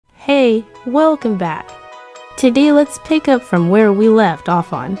Hey, welcome back. Today let's pick up from where we left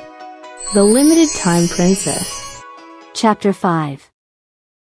off on The Limited Time Princess. Chapter 5.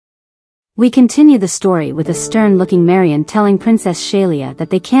 We continue the story with a stern-looking Marion telling Princess Shaylia that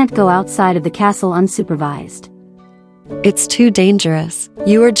they can't go outside of the castle unsupervised. It's too dangerous.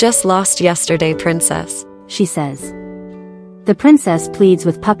 You were just lost yesterday, princess, she says. The princess pleads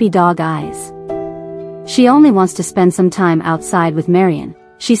with puppy dog eyes. She only wants to spend some time outside with Marion,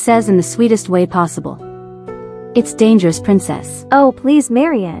 she says in the sweetest way possible. It's dangerous, princess. Oh, please,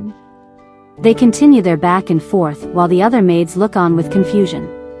 Marion. They continue their back and forth while the other maids look on with confusion.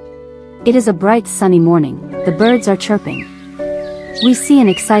 It is a bright sunny morning, the birds are chirping. We see an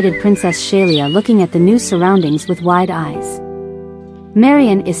excited Princess Shaylia looking at the new surroundings with wide eyes.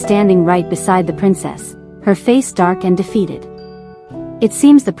 Marion is standing right beside the princess, her face dark and defeated. It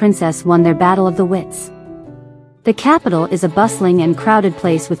seems the princess won their battle of the wits. The capital is a bustling and crowded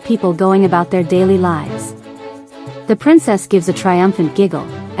place with people going about their daily lives. The princess gives a triumphant giggle,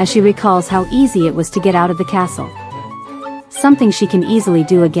 as she recalls how easy it was to get out of the castle. Something she can easily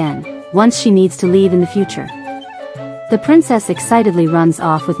do again, once she needs to leave in the future. The princess excitedly runs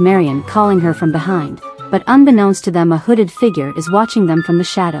off with Marion calling her from behind, but unbeknownst to them a hooded figure is watching them from the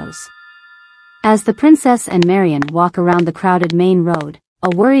shadows. As the princess and Marion walk around the crowded main road,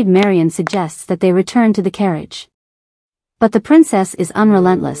 a worried Marion suggests that they return to the carriage. But the princess is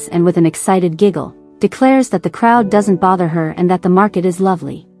unrelentless and with an excited giggle, declares that the crowd doesn't bother her and that the market is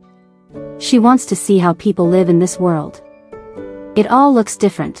lovely. She wants to see how people live in this world. It all looks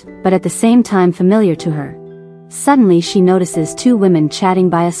different, but at the same time familiar to her. Suddenly she notices two women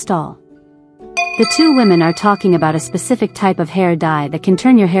chatting by a stall. The two women are talking about a specific type of hair dye that can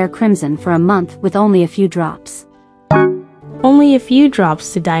turn your hair crimson for a month with only a few drops. Only a few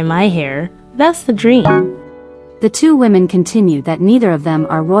drops to dye my hair, that's the dream. The two women continue that neither of them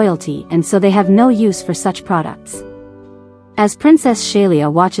are royalty and so they have no use for such products. As Princess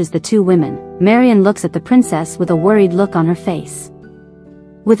Shaylia watches the two women, Marion looks at the princess with a worried look on her face.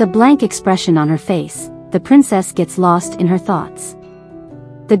 With a blank expression on her face, the princess gets lost in her thoughts.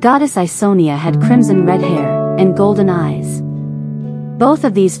 The goddess Isonia had crimson red hair and golden eyes. Both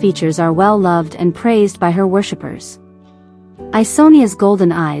of these features are well loved and praised by her worshippers. Isonia's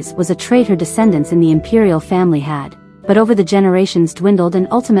golden eyes was a trait her descendants in the imperial family had, but over the generations dwindled and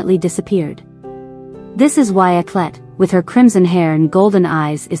ultimately disappeared. This is why Eclet, with her crimson hair and golden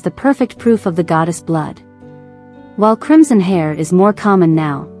eyes, is the perfect proof of the goddess blood. While crimson hair is more common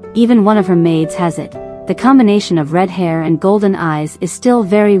now, even one of her maids has it. The combination of red hair and golden eyes is still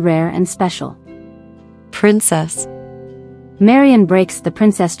very rare and special. princess. Marion breaks the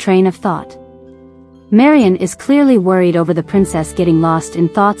princess' train of thought. Marion is clearly worried over the princess getting lost in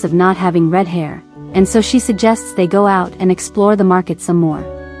thoughts of not having red hair, and so she suggests they go out and explore the market some more.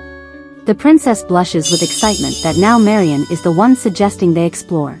 The princess blushes with excitement that now Marion is the one suggesting they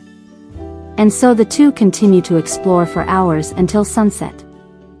explore. And so the two continue to explore for hours until sunset.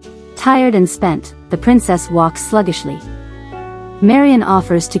 Tired and spent, the princess walks sluggishly. Marion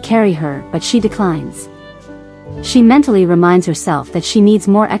offers to carry her, but she declines. She mentally reminds herself that she needs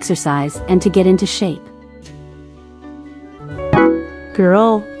more exercise and to get into shape.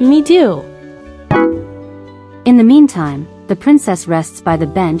 Girl, me too. In the meantime, the princess rests by the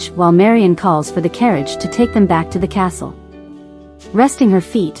bench while Marion calls for the carriage to take them back to the castle. Resting her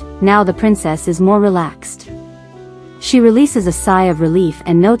feet, now the princess is more relaxed. She releases a sigh of relief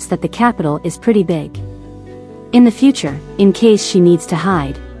and notes that the capital is pretty big. In the future, in case she needs to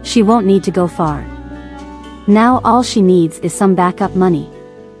hide, she won't need to go far. Now all she needs is some backup money.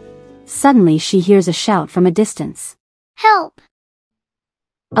 Suddenly she hears a shout from a distance. Help!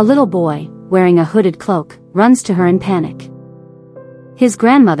 A little boy, wearing a hooded cloak, runs to her in panic. His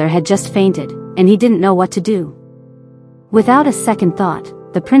grandmother had just fainted, and he didn't know what to do. Without a second thought,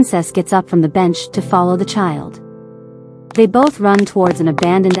 the princess gets up from the bench to follow the child. They both run towards an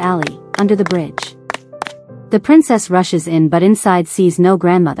abandoned alley, under the bridge. The princess rushes in but inside sees no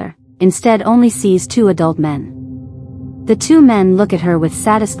grandmother, instead only sees two adult men. The two men look at her with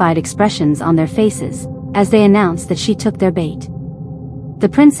satisfied expressions on their faces, as they announce that she took their bait. The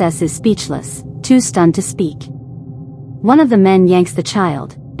princess is speechless, too stunned to speak. One of the men yanks the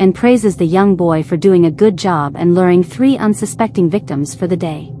child, and praises the young boy for doing a good job and luring 3 unsuspecting victims for the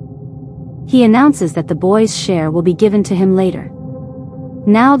day. He announces that the boy's share will be given to him later.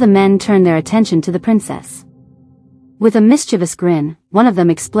 Now the men turn their attention to the princess. With a mischievous grin, one of them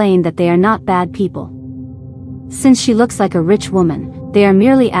explained that they are not bad people. Since she looks like a rich woman, they are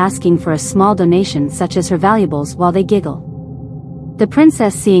merely asking for a small donation such as her valuables while they giggle. The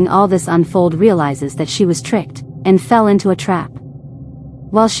princess, seeing all this unfold, realizes that she was tricked, and fell into a trap.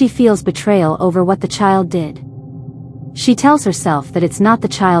 while she feels betrayal over what the child did. She tells herself that it's not the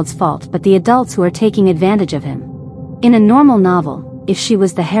child's fault but the adults who are taking advantage of him. In a normal novel, if she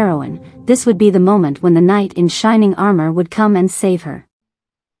was the heroine, this would be the moment when the knight in shining armor would come and save her.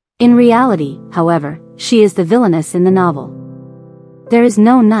 In reality, however, she is the villainess in the novel. There is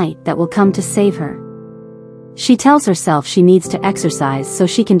no knight that will come to save her. She tells herself she needs to exercise so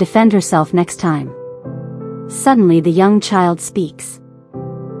she can defend herself next time. Suddenly the young child speaks.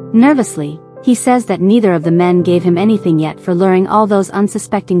 Nervously, he says that neither of the men gave him anything yet for luring all those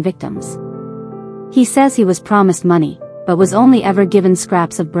unsuspecting victims. He says he was promised money, but was only ever given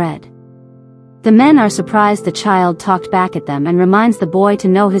scraps of bread. The men are surprised the child talked back at them and reminds the boy to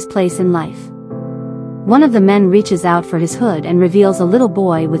know his place in life. One of the men reaches out for his hood and reveals a little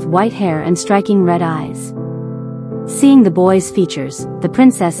boy with white hair and striking red eyes. Seeing the boy's features, the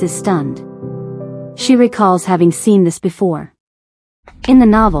princess is stunned. She recalls having seen this before. In the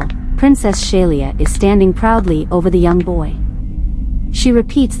novel, Princess Shaylia is standing proudly over the young boy. She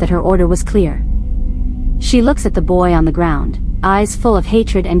repeats that her order was clear. She looks at the boy on the ground, eyes full of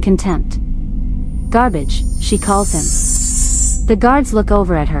hatred and contempt. Garbage, she calls him. The guards look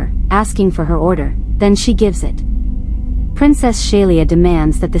over at her, asking for her order, then she gives it. Princess Shaylia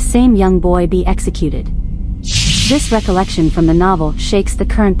demands that the same young boy be executed. This recollection from the novel shakes the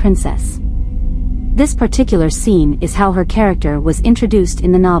current princess. This particular scene is how her character was introduced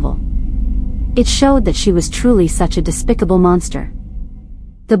in the novel. It showed that she was truly such a despicable monster.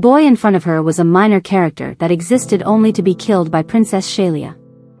 The boy in front of her was a minor character that existed only to be killed by Princess Shaylia.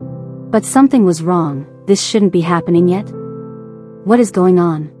 But something was wrong. This shouldn't be happening yet. What is going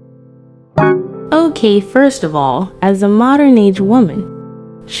on? Okay, first of all, as a modern-age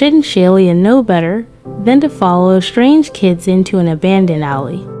woman, shouldn't Shaylia know better than to follow strange kids into an abandoned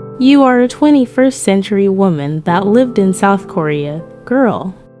alley? You are a 21st century woman that lived in South Korea,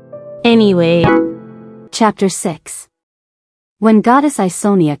 girl. Anyway. Chapter 6. When goddess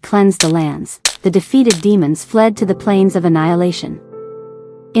Isonia cleansed the lands, the defeated demons fled to the plains of annihilation.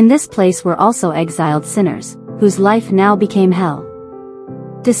 In this place were also exiled sinners, whose life now became hell.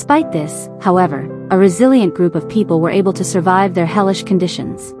 Despite this, however, a resilient group of people were able to survive their hellish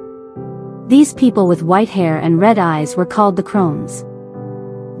conditions. These people with white hair and red eyes were called the crones.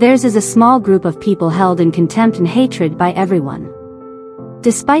 Theirs is a small group of people held in contempt and hatred by everyone.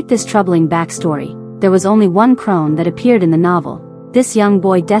 Despite this troubling backstory, there was only one crone that appeared in the novel, this young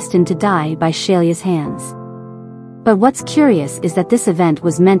boy destined to die by Shaylia's hands. But what's curious is that this event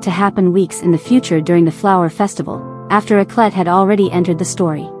was meant to happen weeks in the future during the Flower Festival, after Eclet had already entered the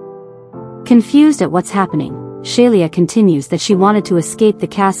story. Confused at what's happening, Shaylia continues that she wanted to escape the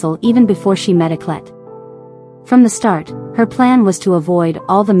castle even before she met Eclet. From the start, her plan was to avoid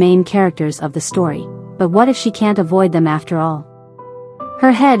all the main characters of the story, but what if she can't avoid them after all?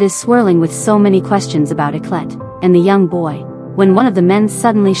 Her head is swirling with so many questions about Eclet and the young boy, when one of the men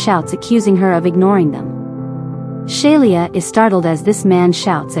suddenly shouts accusing her of ignoring them. Shaylia is startled as this man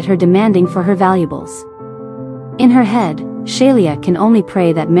shouts at her demanding for her valuables. In her head, Shaylia can only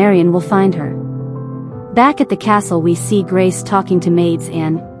pray that Marion will find her. Back at the castle we see Grace talking to maids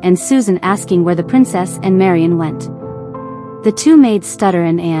Anne and Susan asking where the princess and Marion went. The two maids stutter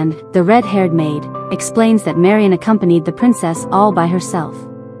and Anne, the red-haired maid, explains that Marion accompanied the princess all by herself.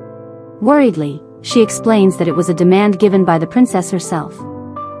 Worriedly, she explains that it was a demand given by the princess herself.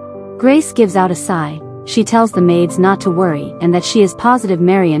 Grace gives out a sigh. She tells the maids not to worry and that she is positive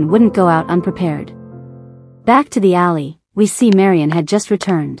Marion wouldn't go out unprepared. Back to the alley, we see Marion had just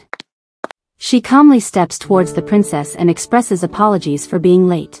returned. She calmly steps towards the princess and expresses apologies for being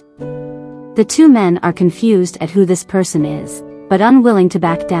late. The two men are confused at who this person is, but unwilling to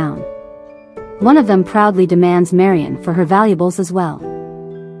back down. One of them proudly demands Marion for her valuables as well.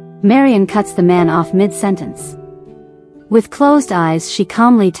 Marion cuts the man off mid-sentence. With closed eyes she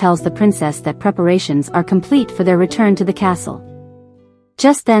calmly tells the princess that preparations are complete for their return to the castle.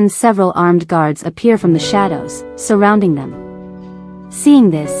 Just then several armed guards appear from the shadows, surrounding them. Seeing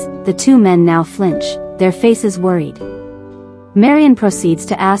this, the two men now flinch, their faces worried. Marion proceeds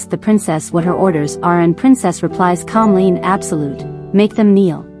to ask the princess what her orders are and princess replies calmly in absolute, make them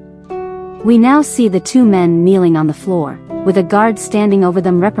kneel. We now see the two men kneeling on the floor, with a guard standing over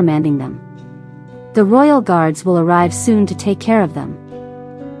them reprimanding them. The royal guards will arrive soon to take care of them.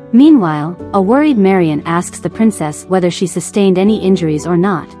 Meanwhile, a worried Marion asks the princess whether she sustained any injuries or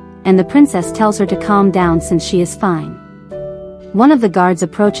not, and the princess tells her to calm down since she is fine. One of the guards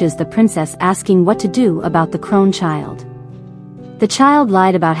approaches the princess asking what to do about the crone child. The child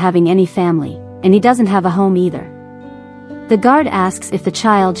lied about having any family, and he doesn't have a home either. The guard asks if the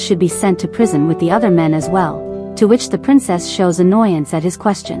child should be sent to prison with the other men as well, to which the princess shows annoyance at his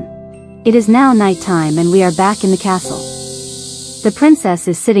question. It is now nighttime and we are back in the castle. The princess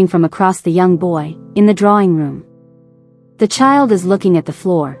is sitting from across the young boy, in the drawing room. The child is looking at the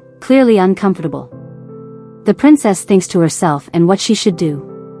floor, clearly uncomfortable. The princess thinks to herself and what she should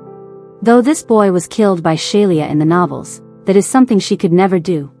do. Though this boy was killed by Shaylia in the novels, that is something she could never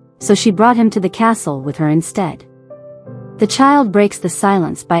do, so she brought him to the castle with her instead. The child breaks the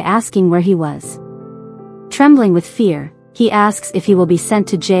silence by asking where he was. Trembling with fear, he asks if he will be sent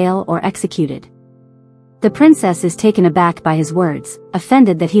to jail or executed. The princess is taken aback by his words,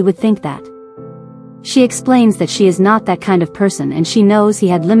 offended that he would think that. She explains that she is not that kind of person and she knows he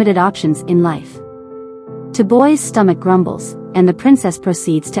had limited options in life. To boy's stomach grumbles, and the princess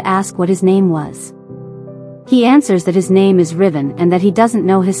proceeds to ask what his name was. He answers that his name is Riven and that he doesn't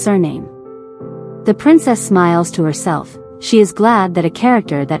know his surname. The princess smiles to herself. She is glad that a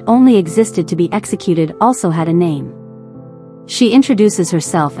character that only existed to be executed also had a name. She introduces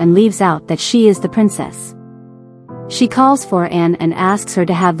herself and leaves out that she is the princess. She calls for Anne and asks her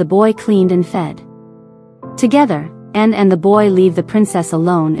to have the boy cleaned and fed. Together, Anne and the boy leave the princess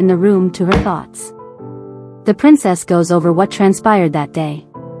alone in the room to her thoughts. The princess goes over what transpired that day.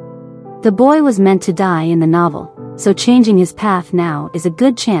 The boy was meant to die in the novel, so changing his path now is a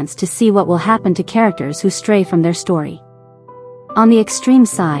good chance to see what will happen to characters who stray from their story. On the extreme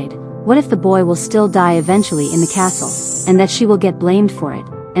side, what if the boy will still die eventually in the castle, and that she will get blamed for it,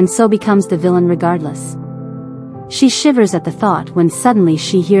 and so becomes the villain regardless? She shivers at the thought when suddenly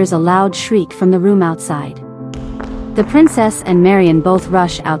she hears a loud shriek from the room outside. The princess and Marian both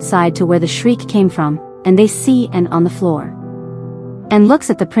rush outside to where the shriek came from, and they see Anne on the floor. Anne looks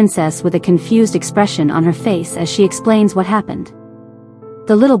at the princess with a confused expression on her face as she explains what happened.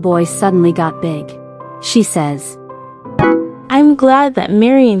 The little boy suddenly got big. She says, I'm glad that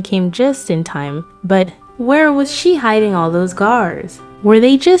Marian came just in time, but where was she hiding all those guards? Were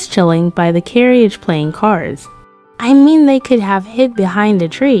they just chilling by the carriage playing cards? I mean, they could have hid behind a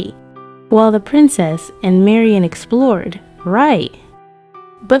tree, while the princess and Marian explored, right?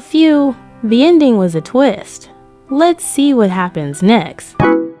 But phew, the ending was a twist. Let's see what happens next.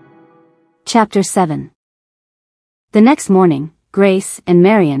 Chapter 7. The next morning, Grace and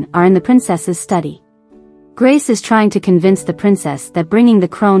Marian are in the princess's study. Grace is trying to convince the princess that bringing the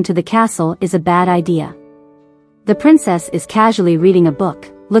crone to the castle is a bad idea. The princess is casually reading a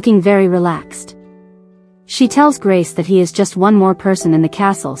book, looking very relaxed. She tells Grace that he is just one more person in the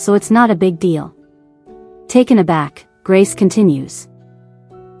castle, so it's not a big deal. Taken aback, Grace continues.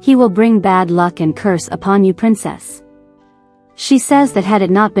 He will bring bad luck and curse upon you, princess. She says that had it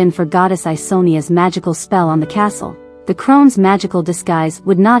not been for goddess Isonia's magical spell on the castle, the crone's magical disguise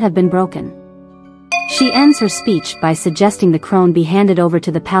would not have been broken. She ends her speech by suggesting the crone be handed over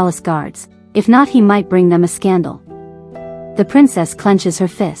to the palace guards, if not he might bring them a scandal. The princess clenches her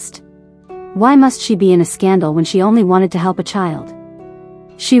fist. Why must she be in a scandal when she only wanted to help a child?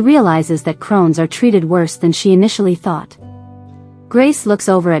 She realizes that crones are treated worse than she initially thought. Grace looks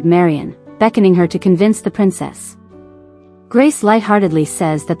over at Marian, beckoning her to convince the princess. Grace lightheartedly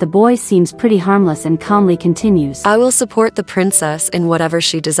says that the boy seems pretty harmless and calmly continues, I will support the princess in whatever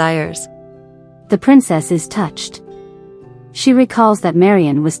she desires. The princess is touched. She recalls that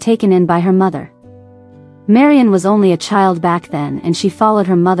Marian was taken in by her mother. Marian was only a child back then and she followed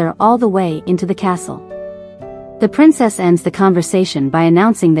her mother all the way into the castle. The princess ends the conversation by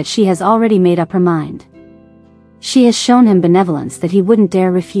announcing that she has already made up her mind. She has shown him benevolence that he wouldn't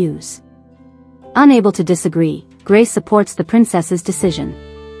dare refuse. Unable to disagree, Grace supports the princess's decision.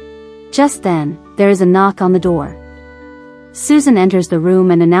 Just then, there is a knock on the door. Susan enters the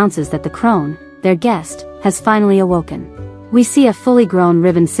room and announces that the crone, their guest, has finally awoken. We see a fully grown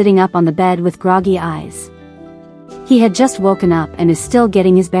Riven sitting up on the bed with groggy eyes. He had just woken up and is still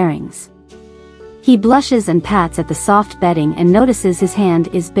getting his bearings. He blushes and pats at the soft bedding and notices his hand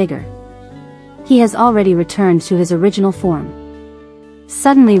is bigger. He has already returned to his original form.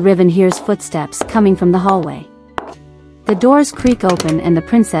 Suddenly Riven hears footsteps coming from the hallway. The doors creak open and the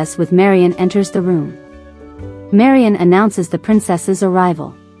princess with Marian enters the room. Marian announces the princess's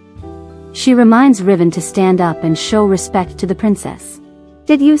arrival. She reminds Riven to stand up and show respect to the princess.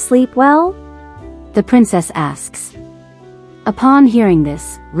 Did you sleep well? The princess asks. Upon hearing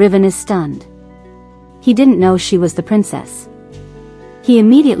this, Riven is stunned. He didn't know she was the princess. He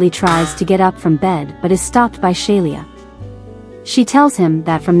immediately tries to get up from bed but is stopped by Shaylia. She tells him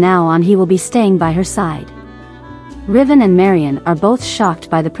that from now on he will be staying by her side. Riven and Marian are both shocked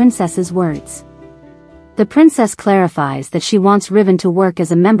by the princess's words. The princess clarifies that she wants Riven to work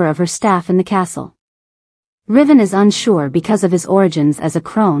as a member of her staff in the castle. Riven is unsure because of his origins as a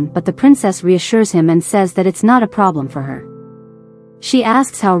crone, but the princess reassures him and says that it's not a problem for her. She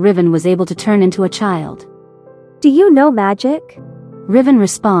asks how Riven was able to turn into a child. Do you know magic? Riven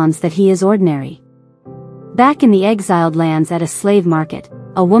responds that he is ordinary. Back in the exiled lands at a slave market,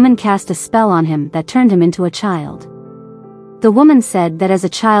 a woman cast a spell on him that turned him into a child. The woman said that as a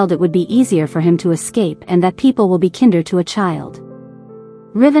child it would be easier for him to escape and that people will be kinder to a child.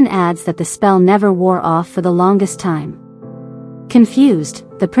 Riven adds that the spell never wore off for the longest time. Confused,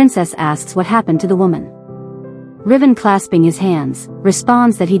 the princess asks what happened to the woman. Riven, clasping his hands,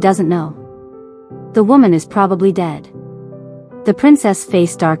 responds that he doesn't know. The woman is probably dead. The princess'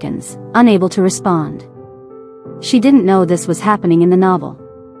 face darkens, unable to respond. She didn't know this was happening in the novel.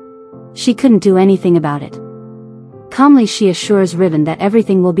 She couldn't do anything about it. Calmly she assures Riven that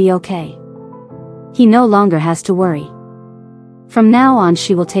everything will be okay. He no longer has to worry. From now on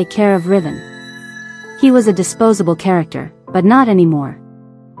she will take care of Riven. He was a disposable character, but not anymore.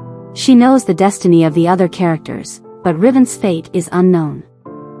 She knows the destiny of the other characters, but Riven's fate is unknown.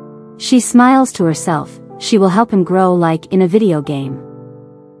 She smiles to herself, she will help him grow like in a video game.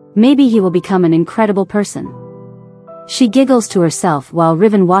 Maybe he will become an incredible person. She giggles to herself while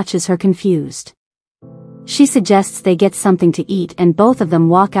Riven watches her confused. She suggests they get something to eat and both of them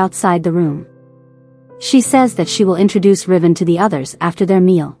walk outside the room. She says that she will introduce Riven to the others after their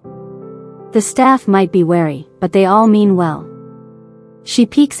meal. The staff might be wary, but they all mean well. She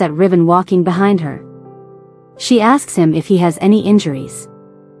peeks at Riven walking behind her. She asks him if he has any injuries.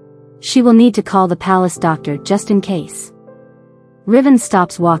 She will need to call the palace doctor just in case. Riven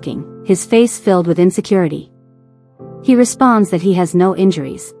stops walking, his face filled with insecurity. He responds that he has no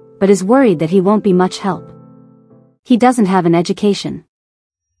injuries, but is worried that he won't be much help. He doesn't have an education.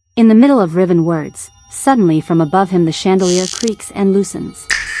 In the middle of Riven words, suddenly from above him the chandelier creaks and loosens.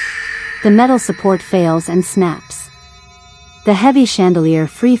 The metal support fails and snaps. The heavy chandelier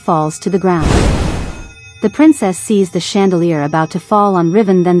free falls to the ground. The princess sees the chandelier about to fall on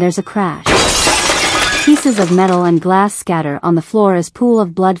Riven, then there's a crash. Pieces of metal and glass scatter on the floor as pool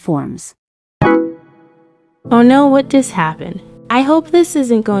of blood forms. Oh no, what just happened? I hope this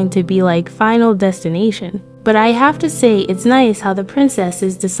isn't going to be like Final Destination, but I have to say it's nice how the princess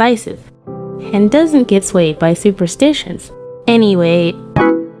is decisive and doesn't get swayed by superstitions. Anyway.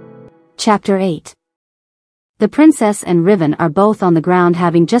 Chapter 8. The princess and Riven are both on the ground,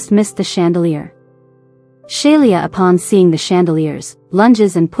 having just missed the chandelier. Shaylia, upon seeing the chandeliers,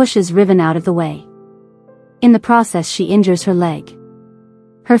 lunges and pushes Riven out of the way. In the process she injures her leg.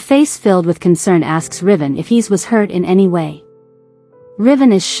 Her face filled with concern asks Riven if he was hurt in any way.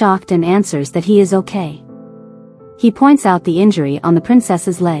 Riven is shocked and answers that he is okay. He points out the injury on the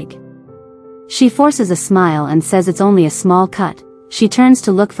princess's leg. She forces a smile and says it's only a small cut. She turns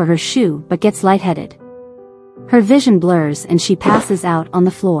to look for her shoe but gets lightheaded. Her vision blurs and she passes out on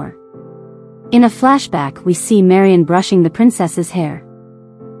the floor. In a flashback we see Marion brushing the princess's hair.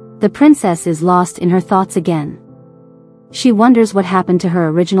 The princess is lost in her thoughts again. She wonders what happened to her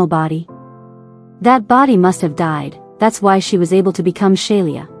original body. That body must have died, that's why she was able to become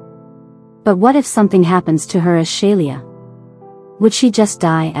Shaylia. But what if something happens to her as Shaylia? Would she just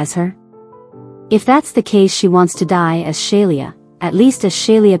die as her? If that's the case, she wants to die as Shaylia, at least as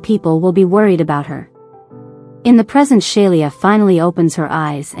Shaylia people will be worried about her. In the present, Shaylia finally opens her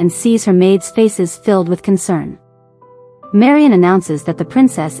eyes and sees her maids' faces filled with concern. Marion announces that the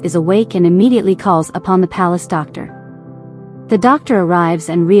princess is awake and immediately calls upon the palace doctor. The doctor arrives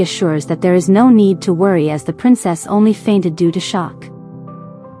and reassures that there is no need to worry as the princess only fainted due to shock.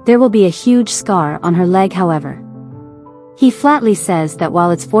 There will be a huge scar on her leg, however. He flatly says that while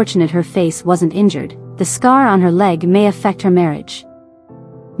it's fortunate her face wasn't injured, the scar on her leg may affect her marriage.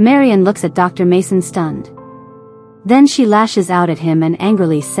 Marion looks at Dr. Mason stunned. Then she lashes out at him and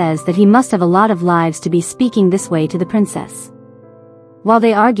angrily says that he must have a lot of lives to be speaking this way to the princess. While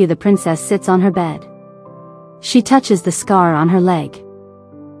they argue, the princess sits on her bed. She touches the scar on her leg.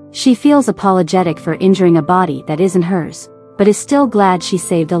 She feels apologetic for injuring a body that isn't hers, but is still glad she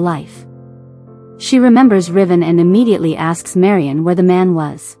saved a life. She remembers Riven and immediately asks Marion where the man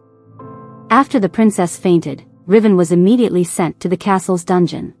was. After the princess fainted, Riven was immediately sent to the castle's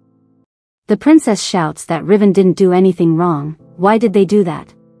dungeon. The princess shouts that Riven didn't do anything wrong. Why did they do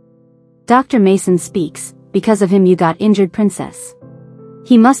that? Dr. Mason speaks, because of him you got injured, princess.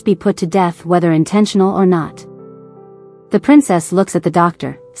 He must be put to death whether intentional or not. The princess looks at the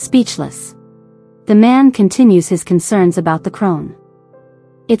doctor, speechless. The man continues his concerns about the crone.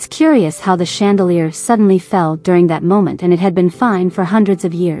 It's curious how the chandelier suddenly fell during that moment and it had been fine for hundreds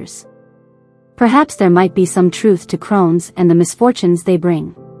of years. Perhaps there might be some truth to crones and the misfortunes they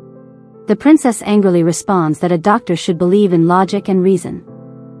bring. The princess angrily responds that a doctor should believe in logic and reason.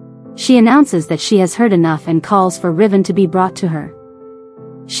 She announces that she has heard enough and calls for Riven to be brought to her.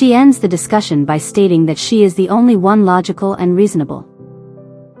 She ends the discussion by stating that she is the only one logical and reasonable.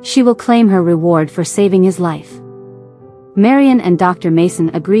 She will claim her reward for saving his life. Marion and Dr.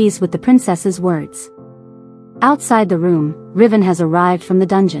 Mason agrees with the princess's words. Outside the room, Riven has arrived from the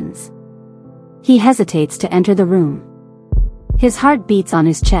dungeons. He hesitates to enter the room. His heart beats on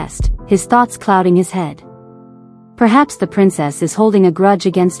his chest, his thoughts clouding his head. Perhaps the princess is holding a grudge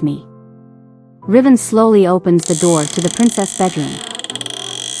against me. Riven slowly opens the door to the princess' bedroom.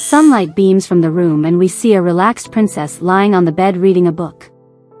 Sunlight beams from the room and we see a relaxed princess lying on the bed reading a book.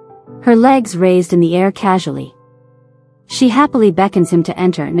 Her legs raised in the air casually. She happily beckons him to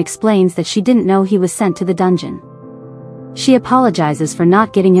enter and explains that she didn't know he was sent to the dungeon. She apologizes for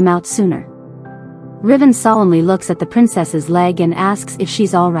not getting him out sooner. Riven solemnly looks at the princess's leg and asks if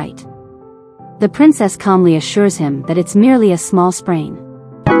she's all right. The princess calmly assures him that it's merely a small sprain.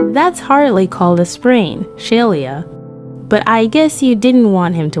 That's hardly called a sprain, Shaylia. But I guess you didn't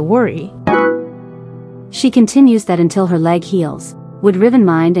want him to worry. She continues that until her leg heals, would Riven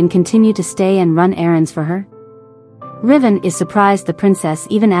mind and continue to stay and run errands for her? Riven is surprised the princess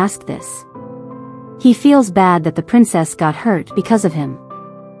even asked this. He feels bad that the princess got hurt because of him.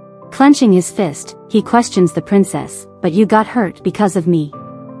 Clenching his fist, he questions the princess, "But you got hurt because of me."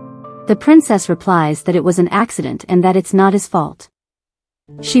 The princess replies that it was an accident and that it's not his fault.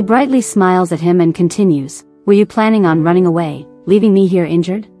 She brightly smiles at him and continues, "Were you planning on running away, leaving me here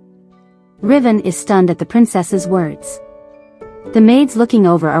injured?" Riven is stunned at the princess's words. The maids looking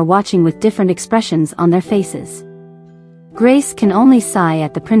over are watching with different expressions on their faces. Grace can only sigh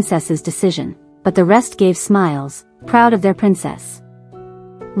at the princess's decision, but the rest gave smiles, proud of their princess.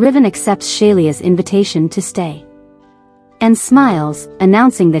 Riven accepts Shaylia's invitation to stay. And smiles,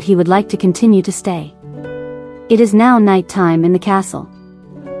 announcing that he would like to continue to stay. It is now night time in the castle.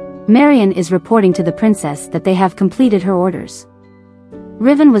 Marion is reporting to the princess that they have completed her orders.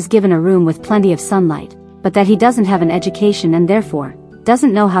 Riven was given a room with plenty of sunlight, but that he doesn't have an education and therefore,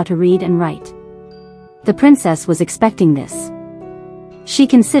 doesn't know how to read and write. The princess was expecting this. She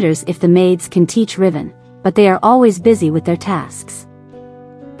considers if the maids can teach Riven, but they are always busy with their tasks.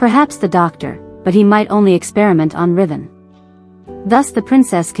 Perhaps the doctor, but he might only experiment on Riven. Thus the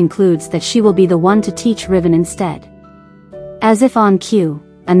princess concludes that she will be the one to teach Riven instead. As if on cue,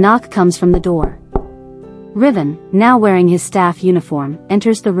 a knock comes from the door. Riven, now wearing his staff uniform,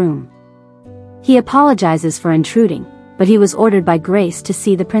 enters the room. He apologizes for intruding, but he was ordered by Grace to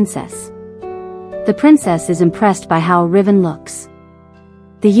see the princess. The princess is impressed by how Riven looks.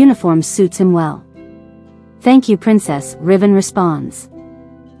 The uniform suits him well. "Thank you, princess," Riven responds.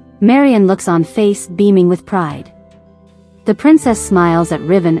 Marion looks on face beaming with pride. The princess smiles at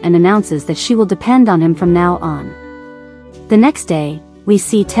Riven and announces that she will depend on him from now on. The next day, we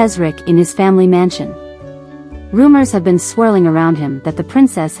see Tesric in his family mansion. Rumors have been swirling around him that the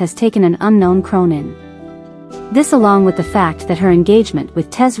princess has taken an unknown crone in. This along with the fact that her engagement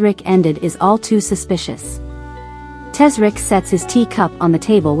with Tesric ended is all too suspicious. Tesric sets his teacup on the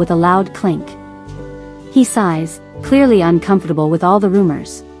table with a loud clink. He sighs, clearly uncomfortable with all the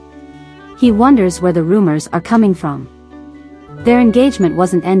rumors. He wonders where the rumors are coming from. Their engagement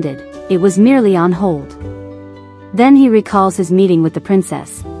wasn't ended, it was merely on hold. Then he recalls his meeting with the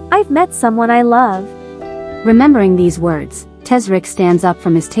princess. "I've met someone I love." Remembering these words, Tesric stands up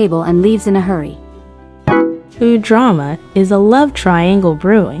from his table and leaves in a hurry. Ooh, drama is a love triangle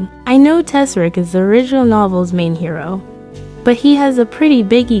brewing. I know Tesric is the original novel's main hero, but he has a pretty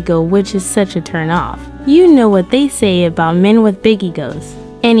big ego, which is such a turn off. You know what they say about men with big egos.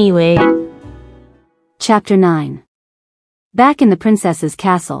 Anyway. Chapter 9. Back in the princess's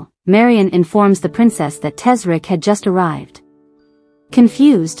castle, Marion informs the princess that Tesric had just arrived.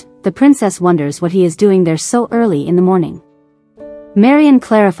 Confused, the princess wonders what he is doing there so early in the morning. Marion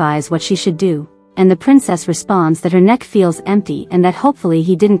clarifies what she should do, and the princess responds that her neck feels empty and that hopefully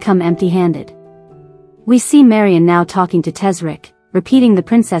he didn't come empty-handed. We see Marion now talking to Tesric, repeating the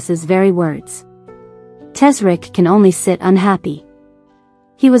princess's very words. Tesric can only sit unhappy.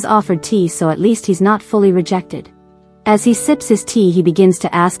 He was offered tea, so at least he's not fully rejected. As he sips his tea, he begins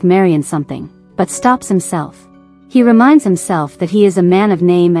to ask Marion something, but stops himself. He reminds himself that he is a man of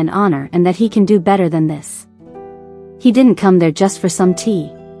name and honor and that he can do better than this. He didn't come there just for some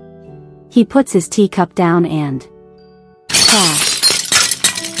tea. He puts his teacup down and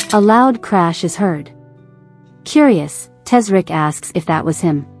crash. A loud crash is heard. Curious, Tesric asks if that was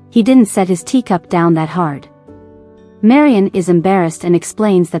him. He didn't set his teacup down that hard. Marion is embarrassed and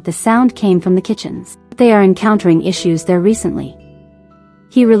explains that the sound came from the kitchens. They are encountering issues there recently.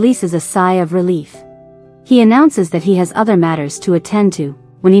 He releases a sigh of relief. He announces that he has other matters to attend to,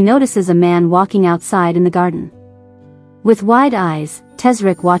 when he notices a man walking outside in the garden. With wide eyes,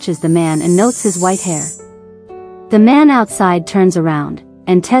 Tezrick watches the man and notes his white hair. The man outside turns around,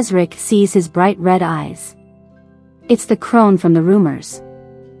 and Tezrick sees his bright red eyes. It's the crone from the rumors.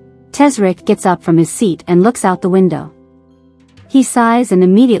 Tezrick gets up from his seat and looks out the window. He sighs and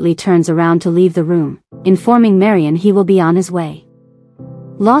immediately turns around to leave the room, informing Marion he will be on his way.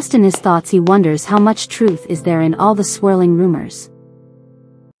 Lost in his thoughts, he wonders how much truth is there in all the swirling rumors.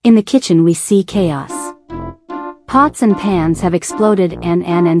 In the kitchen we see chaos. Pots and pans have exploded and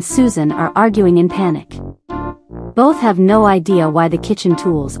Anne and Susan are arguing in panic. Both have no idea why the kitchen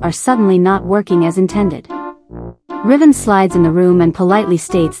tools are suddenly not working as intended. Riven slides in the room and politely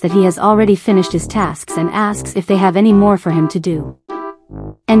states that he has already finished his tasks and asks if they have any more for him to do.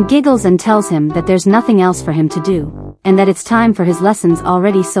 And giggles and tells him that there's nothing else for him to do, and that it's time for his lessons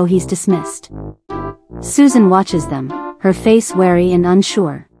already, so he's dismissed. Susan watches them, her face wary and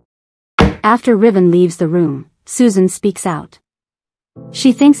unsure. After Riven leaves the room, Susan speaks out.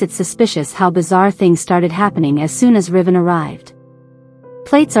 She thinks it's suspicious how bizarre things started happening as soon as Riven arrived.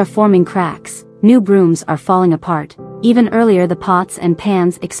 Plates are forming cracks, new brooms are falling apart, even earlier the pots and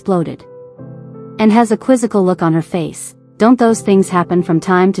pans exploded. And has a quizzical look on her face. Don't those things happen from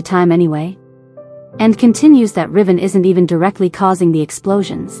time to time anyway? And continues that Riven isn't even directly causing the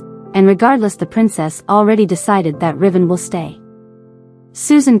explosions, and regardless, the princess already decided that Riven will stay.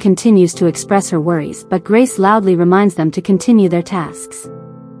 Susan continues to express her worries, but Grace loudly reminds them to continue their tasks.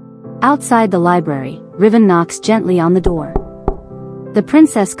 Outside the library, Riven knocks gently on the door. The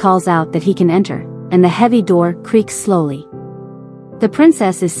princess calls out that he can enter, and the heavy door creaks slowly. The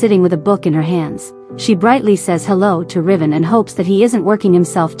princess is sitting with a book in her hands. She brightly says hello to Riven and hopes that he isn't working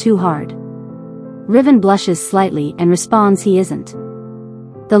himself too hard. Riven blushes slightly and responds he isn't.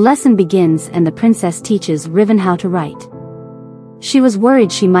 The lesson begins and the princess teaches Riven how to write. She was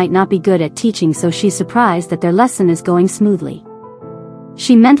worried she might not be good at teaching, so she's surprised that their lesson is going smoothly.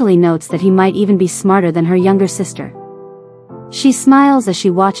 She mentally notes that he might even be smarter than her younger sister. She smiles as she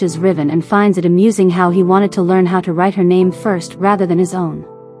watches Riven and finds it amusing how he wanted to learn how to write her name first rather than his own.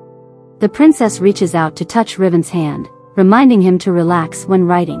 The princess reaches out to touch Riven's hand, reminding him to relax when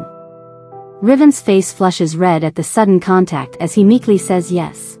writing. Riven's face flushes red at the sudden contact as he meekly says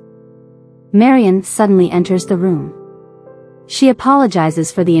yes. Marion suddenly enters the room. She apologizes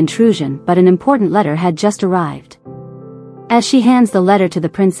for the intrusion, but an important letter had just arrived. As she hands the letter to the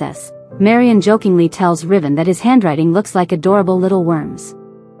princess, Marion jokingly tells Riven that his handwriting looks like adorable little worms.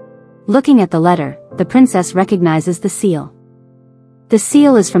 Looking at the letter, the princess recognizes the seal. The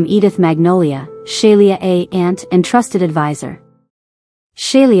seal is from Edith Magnolia, Shaylia a aunt and trusted advisor.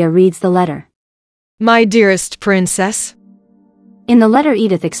 Shaylia reads the letter. My dearest princess. In the letter,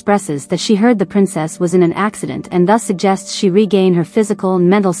 Edith expresses that she heard the princess was in an accident and thus suggests she regain her physical and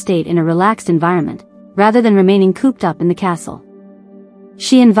mental state in a relaxed environment, rather than remaining cooped up in the castle.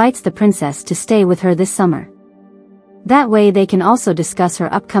 She invites the princess to stay with her this summer. That way they can also discuss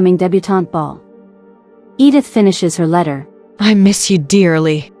her upcoming debutante ball. Edith finishes her letter. I miss you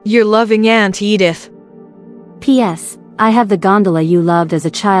dearly, your loving Aunt Edith. P.S. I have the gondola you loved as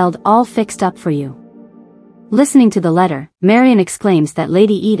a child all fixed up for you. Listening to the letter, Marion exclaims that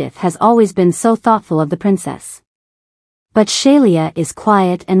Lady Edith has always been so thoughtful of the princess. But Shaylia is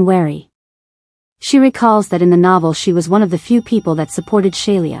quiet and wary. She recalls that in the novel she was one of the few people that supported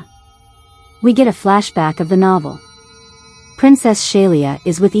Shaylia. We get a flashback of the novel. Princess Shaylia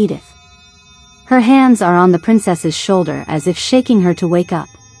is with Edith. Her hands are on the princess's shoulder as if shaking her to wake up.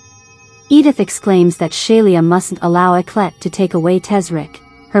 Edith exclaims that Shaylia mustn't allow Eclet to take away Tezrick,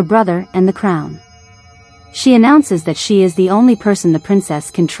 her brother, and the crown. She announces that she is the only person the princess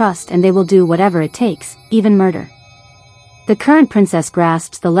can trust and they will do whatever it takes, even murder. The current princess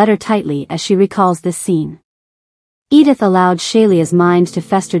grasps the letter tightly as she recalls this scene. Edith allowed Shaylia's mind to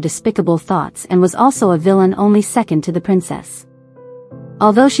fester despicable thoughts and was also a villain only second to the princess.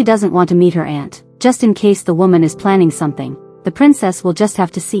 Although she doesn't want to meet her aunt, just in case the woman is planning something, the princess will just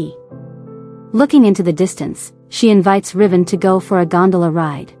have to see. Looking into the distance, she invites Riven to go for a gondola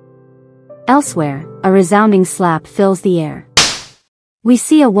ride. Elsewhere, a resounding slap fills the air. We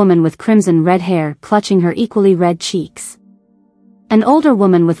see a woman with crimson red hair clutching her equally red cheeks. An older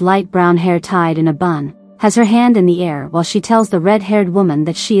woman with light brown hair tied in a bun has her hand in the air while she tells the red-haired woman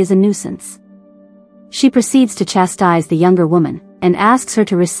that she is a nuisance. She proceeds to chastise the younger woman and asks her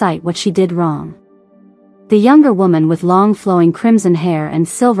to recite what she did wrong. The younger woman with long flowing crimson hair and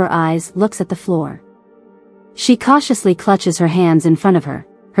silver eyes looks at the floor. She cautiously clutches her hands in front of her,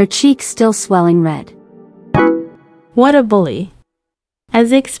 her cheeks still swelling red. What a bully.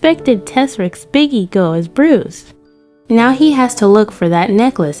 As expected, Tesric's big ego is bruised. Now he has to look for that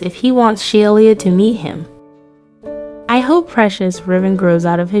necklace if he wants Shaylia to meet him. I hope Precious Riven grows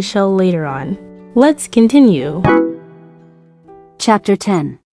out of his shell later on. Let's continue. Chapter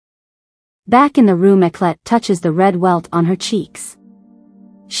 10. Back in the room, Eclet touches the red welt on her cheeks.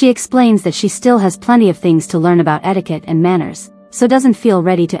 She explains that she still has plenty of things to learn about etiquette and manners, so doesn't feel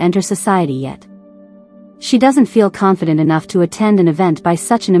ready to enter society yet. She doesn't feel confident enough to attend an event by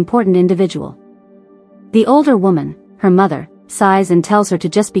such an important individual. The older woman, her mother, sighs and tells her to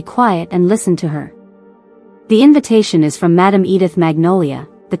just be quiet and listen to her. The invitation is from Madame Edith Magnolia,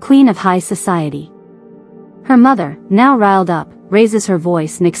 the queen of high society. Her mother, now riled up, raises her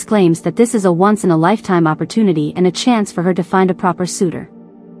voice and exclaims that this is a once-in-a-lifetime opportunity and a chance for her to find a proper suitor.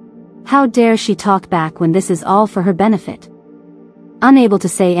 How dare she talk back when this is all for her benefit? Unable to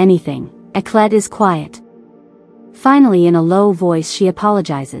say anything, Eclet is quiet. Finally, in a low voice, she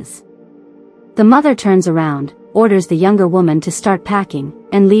apologizes. The mother turns around, orders the younger woman to start packing,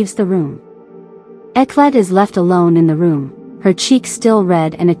 and leaves the room. Eclet is left alone in the room, her cheeks still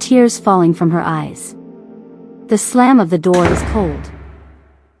red and tears falling from her eyes. The slam of the door is cold.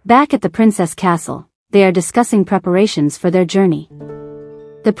 Back at the princess castle, they are discussing preparations for their journey.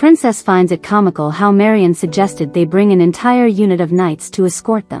 The princess finds it comical how Marian suggested they bring an entire unit of knights to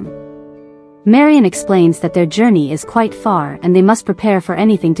escort them. Marian explains that their journey is quite far and they must prepare for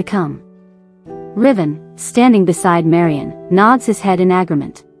anything to come. Riven, standing beside Marian, nods his head in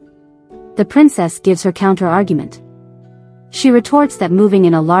agreement. The princess gives her counter-argument. She retorts that moving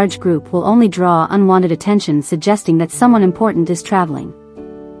in a large group will only draw unwanted attention, suggesting that someone important is traveling.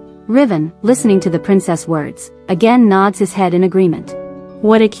 Riven, listening to the princess' words, again nods his head in agreement.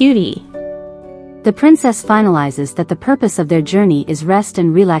 What a cutie. The princess finalizes that the purpose of their journey is rest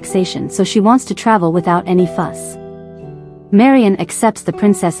and relaxation, so she wants to travel without any fuss. Marian accepts the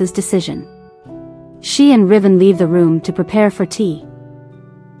princess's decision. She and Riven leave the room to prepare for tea.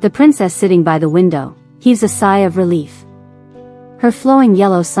 The princess, sitting by the window, heaves a sigh of relief. Her flowing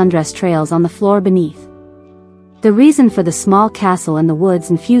yellow sundress trails on the floor beneath. The reason for the small castle in the woods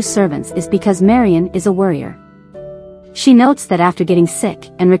and few servants is because Marian is a warrior. She notes that after getting sick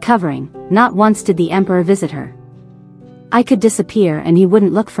and recovering, not once did the emperor visit her. I could disappear and he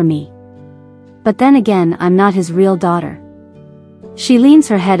wouldn't look for me. But then again, I'm not his real daughter. She leans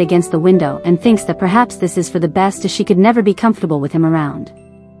her head against the window and thinks that perhaps this is for the best, as she could never be comfortable with him around.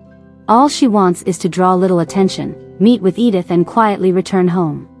 All she wants is to draw little attention, meet with Edith and quietly return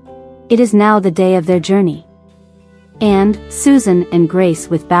home. It is now the day of their journey. And Susan and Grace,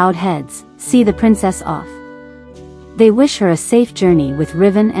 with bowed heads, see the princess off. They wish her a safe journey with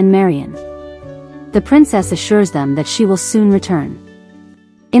Riven and Marian. The princess assures them that she will soon return.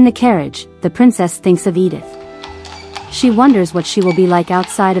 In the carriage, the princess thinks of Edith. She wonders what she will be like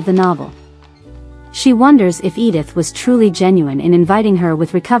outside of the novel. She wonders if Edith was truly genuine in inviting her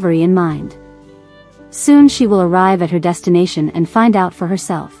with recovery in mind. Soon she will arrive at her destination and find out for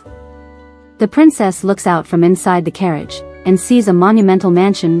herself. The princess looks out from inside the carriage, and sees a monumental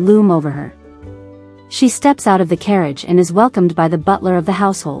mansion loom over her. She steps out of the carriage and is welcomed by the butler of the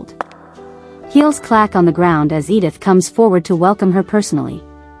household. Heels clack on the ground as Edith comes forward to welcome her personally.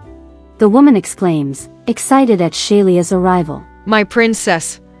 The woman exclaims, excited at Shaylia's arrival. My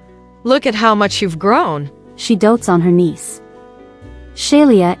princess, look at how much you've grown. She dotes on her niece.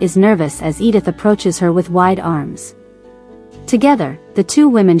 Shaylia is nervous as Edith approaches her with wide arms. Together, the two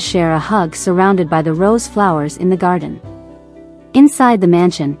women share a hug surrounded by the rose flowers in the garden. Inside the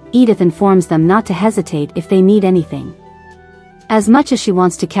mansion, Edith informs them not to hesitate if they need anything. As much as she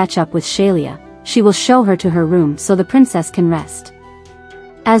wants to catch up with Shaylia, she will show her to her room so the princess can rest.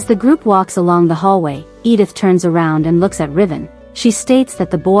 As the group walks along the hallway, Edith turns around and looks at Riven. She states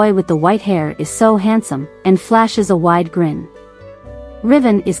that the boy with the white hair is so handsome, and flashes a wide grin.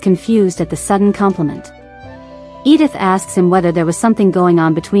 Riven is confused at the sudden compliment. Edith asks him whether there was something going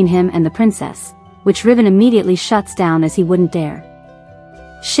on between him and the princess, which Riven immediately shuts down as he wouldn't dare.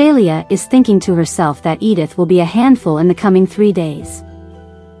 Shaylia is thinking to herself that Edith will be a handful in the coming 3 days.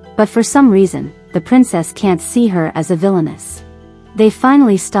 But for some reason, the princess can't see her as a villainess. They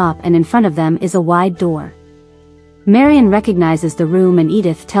finally stop and in front of them is a wide door. Marian recognizes the room and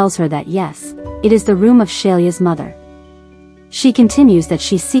Edith tells her that yes, it is the room of Shaylia's mother. She continues that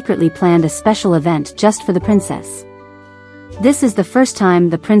she secretly planned a special event just for the princess. This is the first time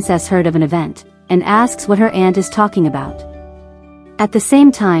the princess heard of an event, and asks what her aunt is talking about. At the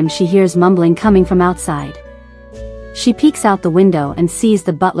same time, she hears mumbling coming from outside. She peeks out the window and sees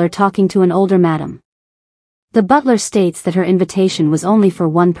the butler talking to an older madam. The butler states that her invitation was only for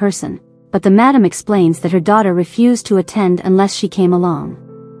one person, but the madam explains that her daughter refused to attend unless she came along.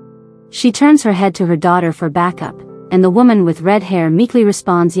 She turns her head to her daughter for backup, and the woman with red hair meekly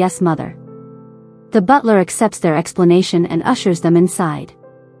responds, "Yes, mother." The butler accepts their explanation and ushers them inside.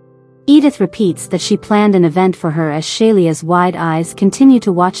 Edith repeats that she planned an event for her as Shaylia's wide eyes continue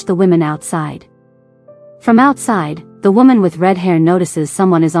to watch the women outside. From outside, the woman with red hair notices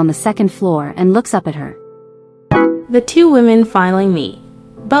someone is on the second floor and looks up at her. The two women finally meet.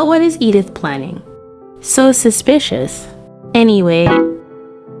 But what is Edith planning? So suspicious. Anyway.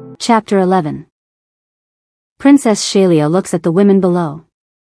 Chapter 11. Princess Shaylia looks at the women below.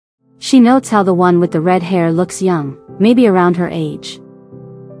 She notes how the one with the red hair looks young, maybe around her age.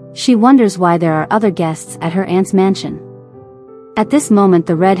 She wonders why there are other guests at her aunt's mansion. At this moment,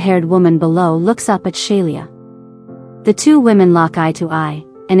 the red-haired woman below looks up at Shaylia. The two women lock eye to eye,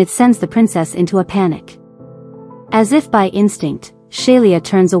 and it sends the princess into a panic. As if by instinct, Shaylia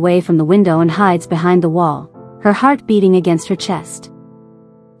turns away from the window and hides behind the wall, her heart beating against her chest.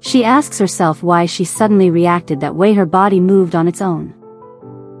 She asks herself why she suddenly reacted that way. Her body moved on its own.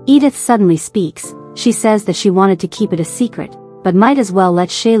 Edith suddenly speaks. She says that she wanted to keep it a secret, but might as well let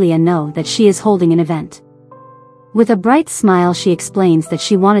Shaylia know that she is holding an event. With a bright smile, she explains that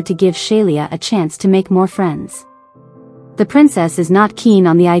she wanted to give Shaylia a chance to make more friends. The princess is not keen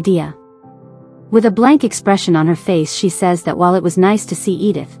on the idea. With a blank expression on her face, she says that while it was nice to see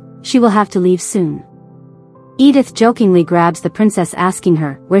Edith, she will have to leave soon. Edith jokingly grabs the princess, asking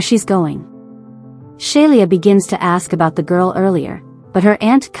her where she's going. Shaylia begins to ask about the girl earlier, but her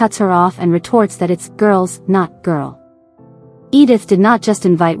aunt cuts her off and retorts that it's girls, not girl. Edith did not just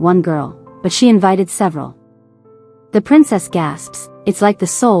invite one girl, but she invited several. The princess gasps. It's like the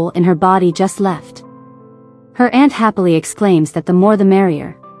soul in her body just left. Her aunt happily exclaims that the more the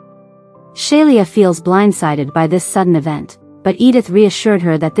merrier. Shaylia feels blindsided by this sudden event, but Edith reassured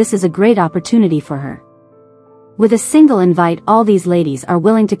her that this is a great opportunity for her. With a single invite, all these ladies are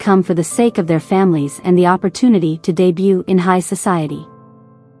willing to come for the sake of their families and the opportunity to debut in high society.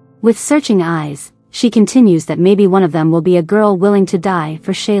 With searching eyes, she continues that maybe one of them will be a girl willing to die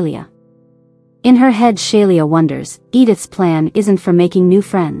for Shaylia. In her head, Shaylia wonders, Edith's plan isn't for making new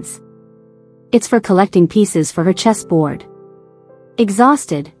friends. It's for collecting pieces for her chessboard.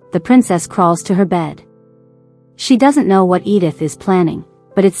 Exhausted, the princess crawls to her bed. She doesn't know what Edith is planning,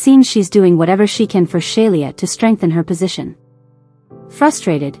 but it seems she's doing whatever she can for Shaylia to strengthen her position.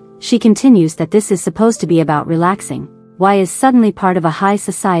 Frustrated, she continues that this is supposed to be about relaxing, why is suddenly part of a high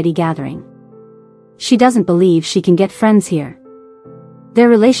society gathering. She doesn't believe she can get friends here. Their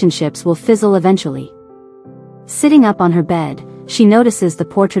relationships will fizzle eventually. Sitting up on her bed, she notices the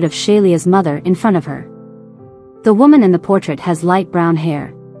portrait of Shaylia's mother in front of her. The woman in the portrait has light brown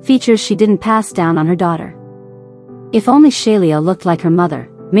hair, features she didn't pass down on her daughter. If only Shaylia looked like her mother,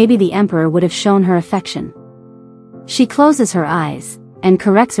 maybe the emperor would have shown her affection. She closes her eyes, and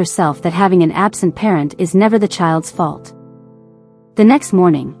corrects herself that having an absent parent is never the child's fault. The next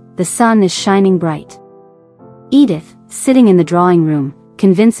morning, the sun is shining bright. Edith, sitting in the drawing room,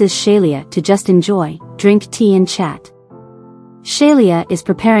 convinces Shaylia to just enjoy, drink tea and chat. Shaylia is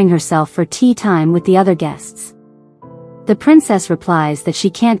preparing herself for tea time with the other guests. The princess replies that she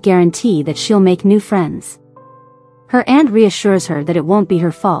can't guarantee that she'll make new friends. Her aunt reassures her that it won't be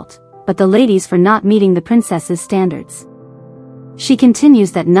her fault, but the ladies for not meeting the princess's standards. She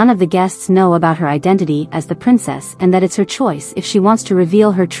continues that none of the guests know about her identity as the princess and that it's her choice if she wants to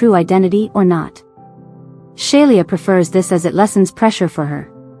reveal her true identity or not. Shaylia prefers this as it lessens pressure for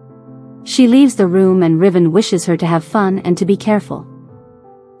her. She leaves the room and Riven wishes her to have fun and to be careful.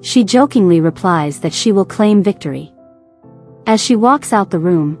 She jokingly replies that she will claim victory. As she walks out the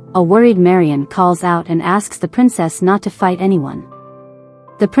room, a worried Marion calls out and asks the princess not to fight anyone.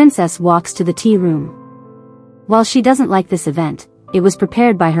 The princess walks to the tea room. While she doesn't like this event, it was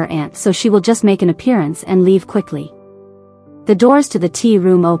prepared by her aunt, so she will just make an appearance and leave quickly. The doors to the tea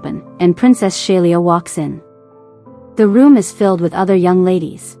room open, and Princess Shaylia walks in. The room is filled with other young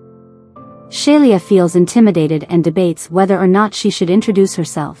ladies. Shaylia feels intimidated and debates whether or not she should introduce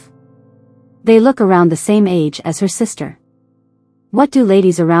herself. They look around the same age as her sister. What do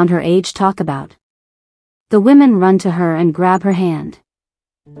ladies around her age talk about? The women run to her and grab her hand.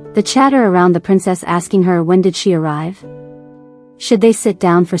 The chatter around the princess asking her when did she arrive? Should they sit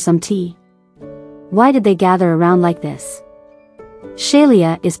down for some tea? Why did they gather around like this?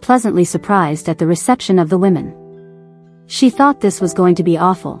 Shaylia is pleasantly surprised at the reception of the women. She thought this was going to be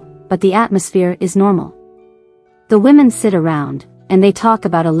awful, but the atmosphere is normal. The women sit around, and they talk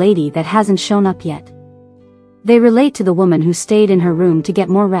about a lady that hasn't shown up yet. They relate to the woman who stayed in her room to get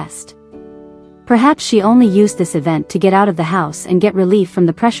more rest. Perhaps she only used this event to get out of the house and get relief from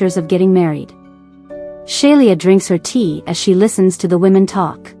the pressures of getting married. Shaylia drinks her tea as she listens to the women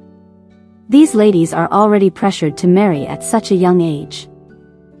talk. These ladies are already pressured to marry at such a young age.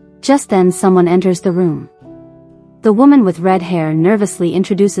 Just then someone enters the room. The woman with red hair nervously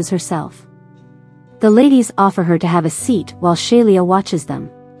introduces herself. The ladies offer her to have a seat while Shaylia watches them.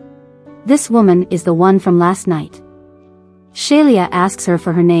 This woman is the one from last night. Shaylia asks her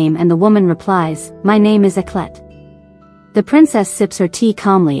for her name and the woman replies, "My name is Eclet." The princess sips her tea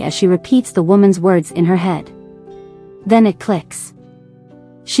calmly as she repeats the woman's words in her head. Then it clicks.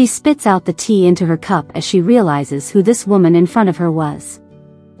 She spits out the tea into her cup as she realizes who this woman in front of her was.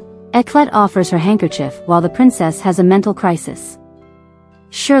 Eclet offers her handkerchief while the princess has a mental crisis.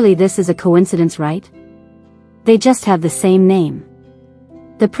 Surely this is a coincidence, right? They just have the same name.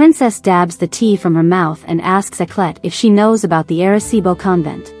 The princess dabs the tea from her mouth and asks Eclet if she knows about the Arecibo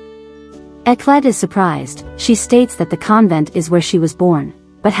convent. Eclet is surprised. She states that the convent is where she was born,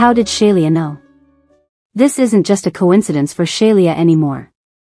 but how did Shaylia know? This isn't just a coincidence for Shaylia anymore.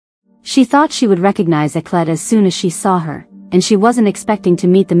 She thought she would recognize Eclet as soon as she saw her, and she wasn't expecting to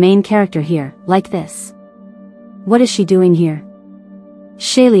meet the main character here, like this. What is she doing here?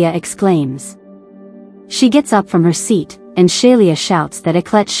 Shaylia exclaims. She gets up from her seat, and Shaylia shouts that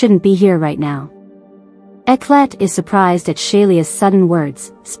Eclet shouldn't be here right now. Eclet is surprised at Shaylia's sudden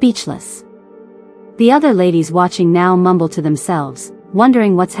words, speechless. The other ladies watching now mumble to themselves,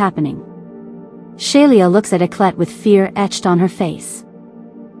 wondering what's happening. Shaylia looks at Eclet with fear etched on her face.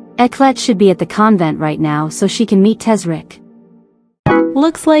 Eclet should be at the convent right now so she can meet Tezrick.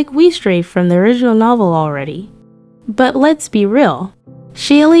 Looks like we strayed from the original novel already. But let's be real.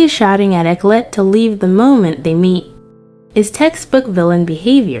 Shaylia shouting at Eclet to leave the moment they meet is textbook villain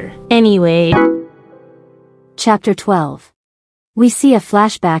behavior. Anyway. Chapter 12. We see a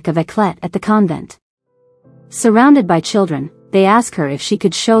flashback of Eclet at the convent. Surrounded by children, they ask her if she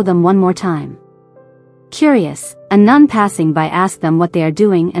could show them one more time. Curious, a nun passing by asks them what they are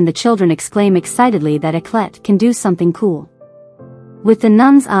doing and the children exclaim excitedly that Eclet can do something cool. With the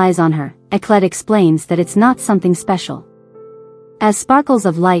nun's eyes on her, Eclet explains that it's not something special. As sparkles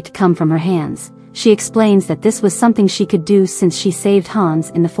of light come from her hands, she explains that this was something she could do since she saved Hans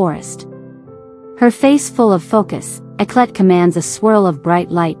in the forest. Her face full of focus, Eclet commands a swirl of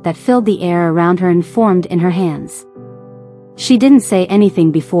bright light that filled the air around her and formed in her hands. She didn't say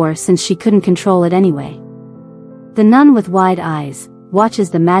anything before since she couldn't control it anyway. The nun with wide eyes watches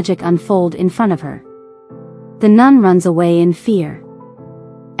the magic unfold in front of her. The nun runs away in fear.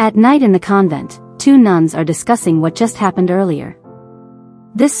 At night in the convent, two nuns are discussing what just happened earlier.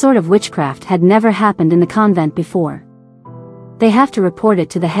 This sort of witchcraft had never happened in the convent before. They have to report it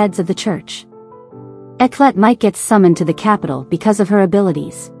to the heads of the church. Eclet might get summoned to the capital because of her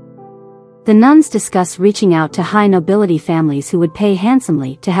abilities. The nuns discuss reaching out to high nobility families who would pay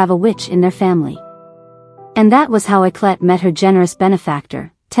handsomely to have a witch in their family. And that was how Eclet met her generous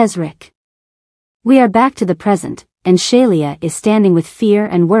benefactor, Tezrick. We are back to the present, and Shaylia is standing with fear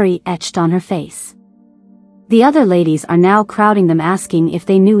and worry etched on her face. The other ladies are now crowding them asking if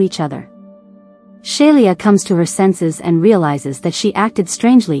they knew each other. Shaylia comes to her senses and realizes that she acted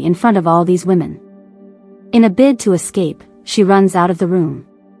strangely in front of all these women. In a bid to escape, she runs out of the room.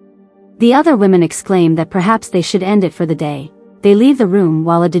 The other women exclaim that perhaps they should end it for the day. They leave the room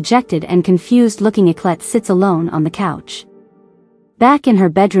while a dejected and confused-looking Eclet sits alone on the couch. Back in her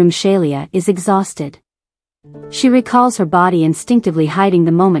bedroom, Shaylia is exhausted. She recalls her body instinctively hiding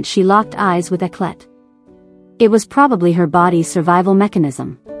the moment she locked eyes with Eclet. It was probably her body's survival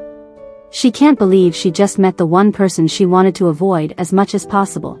mechanism. She can't believe she just met the one person she wanted to avoid as much as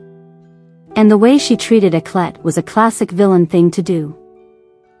possible. And the way she treated Eclet was a classic villain thing to do.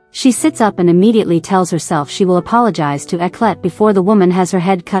 She sits up and immediately tells herself she will apologize to Eclet before the woman has her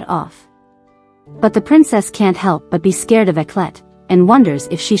head cut off. But the princess can't help but be scared of Eclet, and wonders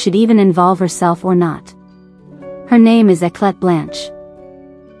if she should even involve herself or not. Her name is Eclet Blanche.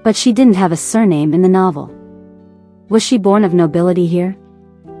 But she didn't have a surname in the novel. Was she born of nobility here?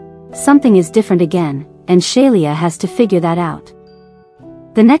 Something is different again, and Shaylia has to figure that out.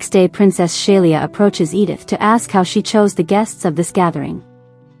 The next day, Princess Shaylia approaches Edith to ask how she chose the guests of this gathering.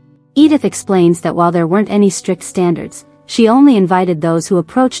 Edith explains that while there weren't any strict standards, she only invited those who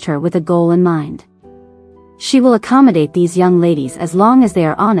approached her with a goal in mind. She will accommodate these young ladies as long as they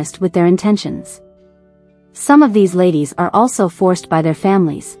are honest with their intentions. Some of these ladies are also forced by their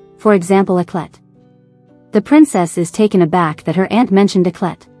families, for example Eclet. The princess is taken aback that her aunt mentioned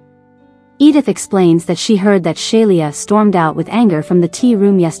Eclet. Edith explains that she heard that Shaylia stormed out with anger from the tea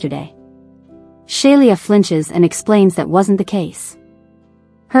room yesterday. Shaylia flinches and explains that wasn't the case.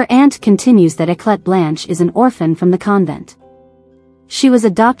 Her aunt continues that Eclet Blanche is an orphan from the convent. She was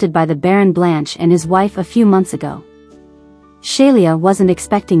adopted by the Baron Blanche and his wife a few months ago. Shaylia wasn't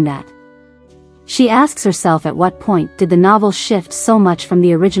expecting that. She asks herself at what point did the novel shift so much from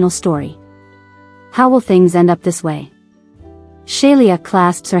the original story. How will things end up this way? Shaylia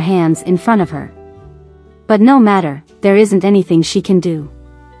clasps her hands in front of her. But no matter, there isn't anything she can do.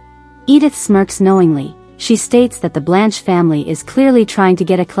 Edith smirks knowingly. She states that the Blanche family is clearly trying to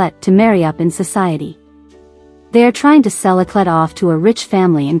get Eclet to marry up in society. They are trying to sell Eclet off to a rich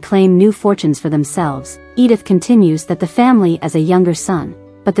family and claim new fortunes for themselves. Edith continues that the family as a younger son,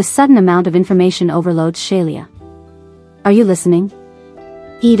 but the sudden amount of information overloads Shaylia. Are you listening?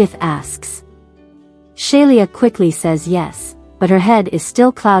 Edith asks. Shaylia quickly says yes, but her head is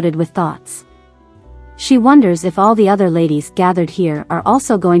still clouded with thoughts. She wonders if all the other ladies gathered here are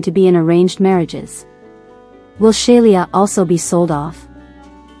also going to be in arranged marriages. Will Shaylia also be sold off?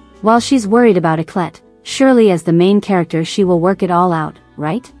 While she's worried about Eclet, surely as the main character she will work it all out,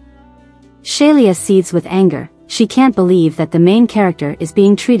 right? Shaylia seethes with anger. She can't believe that the main character is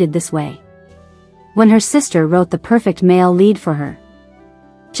being treated this way. When her sister wrote the perfect male lead for her.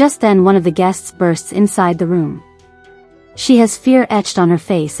 Just then one of the guests bursts inside the room. She has fear etched on her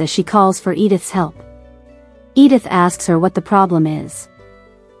face as she calls for Edith's help. Edith asks her what the problem is.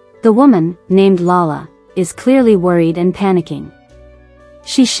 The woman, named Lala, is clearly worried and panicking.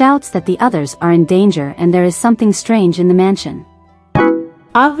 She shouts that the others are in danger and there is something strange in the mansion.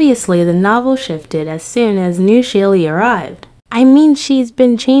 Obviously, the novel shifted as soon as new Shaylia arrived. I mean, she's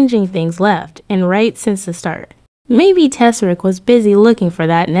been changing things left and right since the start. Maybe Tesseric was busy looking for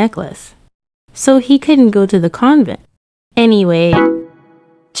that necklace, so he couldn't go to the convent. Anyway.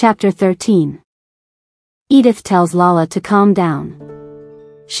 Chapter 13. Edith tells Lala to calm down.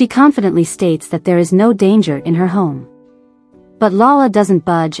 She confidently states that there is no danger in her home. But Lala doesn't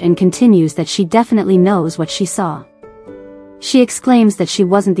budge and continues that she definitely knows what she saw. She exclaims that she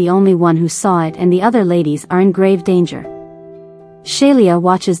wasn't the only one who saw it and the other ladies are in grave danger. Shaylia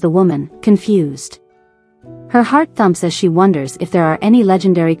watches the woman, confused. Her heart thumps as she wonders if there are any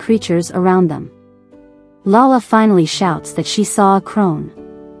legendary creatures around them. Lala finally shouts that she saw a crone.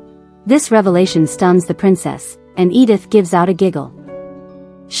 This revelation stuns the princess, and Edith gives out a giggle.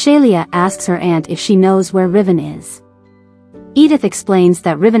 Shaylia asks her aunt if she knows where Riven is. Edith explains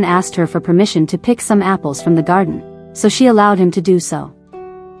that Riven asked her for permission to pick some apples from the garden, so she allowed him to do so.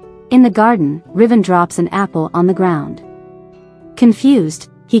 In the garden, Riven drops an apple on the ground. Confused,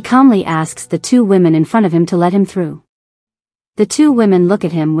 he calmly asks the two women in front of him to let him through. The two women look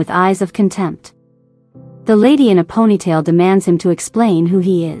at him with eyes of contempt. The lady in a ponytail demands him to explain who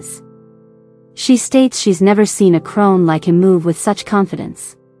he is. She states she's never seen a crone like him move with such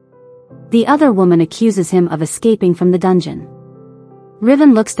confidence. The other woman accuses him of escaping from the dungeon.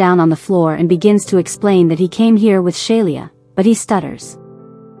 Riven looks down on the floor and begins to explain that he came here with Shaylia, but he stutters.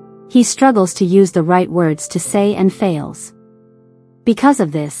 He struggles to use the right words to say and fails. Because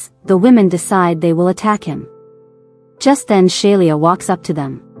of this, the women decide they will attack him. Just then Shaylia walks up to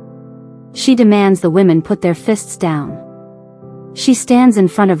them. She demands the women put their fists down. She stands in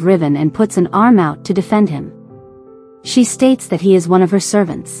front of Riven and puts an arm out to defend him. She states that he is one of her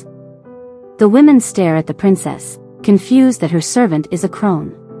servants. The women stare at the princess, confused that her servant is a crone.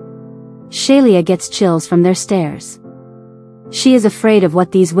 Shaylia gets chills from their stares. She is afraid of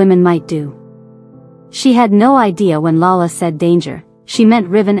what these women might do. She had no idea when Lala said danger, she meant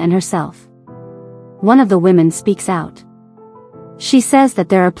Riven and herself. One of the women speaks out. She says that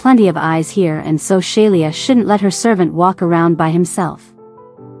there are plenty of eyes here and so Shaylia shouldn't let her servant walk around by himself.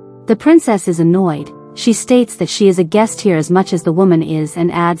 The princess is annoyed. She states that she is a guest here as much as the woman is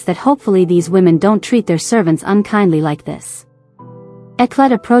and adds that hopefully these women don't treat their servants unkindly like this.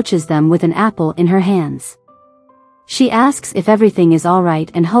 Eclet approaches them with an apple in her hands. She asks if everything is alright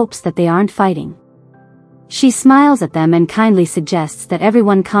and hopes that they aren't fighting. She smiles at them and kindly suggests that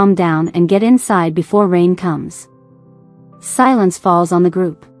everyone calm down and get inside before rain comes. Silence falls on the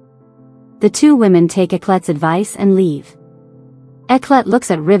group. The two women take Eclet's advice and leave. Eclet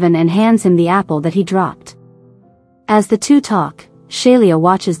looks at Riven and hands him the apple that he dropped. As the two talk, Shaylia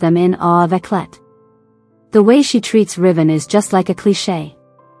watches them in awe of Eclet. The way she treats Riven is just like a cliché.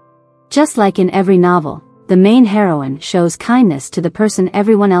 Just like in every novel, the main heroine shows kindness to the person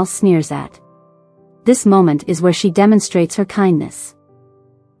everyone else sneers at. This moment is where she demonstrates her kindness.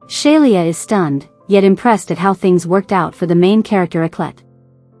 Shaylia is stunned, yet impressed at how things worked out for the main character Eclet.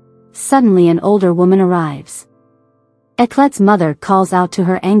 Suddenly an older woman arrives. Eclet's mother calls out to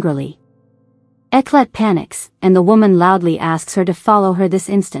her angrily. Eclet panics, and the woman loudly asks her to follow her this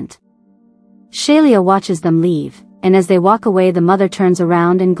instant. Shaylia watches them leave, and as they walk away the mother turns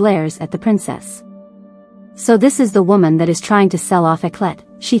around and glares at the princess. So this is the woman that is trying to sell off Eclet,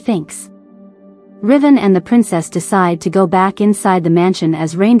 she thinks. Riven and the princess decide to go back inside the mansion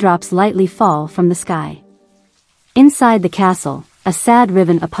as raindrops lightly fall from the sky. Inside the castle, a sad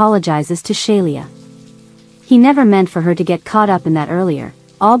Riven apologizes to Shaylia. He never meant for her to get caught up in that earlier,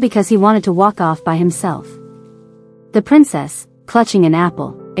 all because he wanted to walk off by himself. The princess, clutching an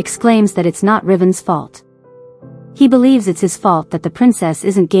apple, exclaims that it's not Riven's fault. He believes it's his fault that the princess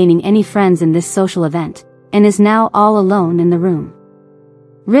isn't gaining any friends in this social event, and is now all alone in the room.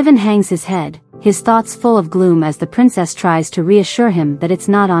 Riven hangs his head, his thoughts full of gloom as the princess tries to reassure him that it's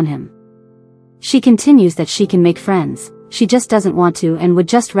not on him. She continues that she can make friends, she just doesn't want to and would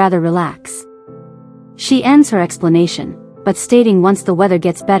just rather relax. She ends her explanation, but stating once the weather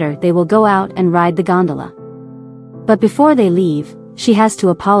gets better they will go out and ride the gondola. But before they leave, she has to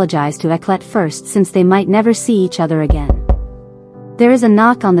apologize to Eclet first since they might never see each other again. There is a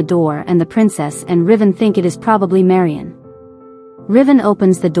knock on the door and the princess and Riven think it is probably Marion. Riven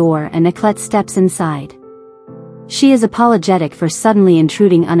opens the door and Eclet steps inside. She is apologetic for suddenly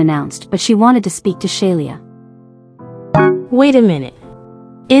intruding unannounced, but she wanted to speak to Shaylia. Wait a minute.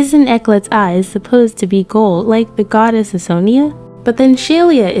 Isn't Eclet's eyes supposed to be gold like the goddess Asonia? But then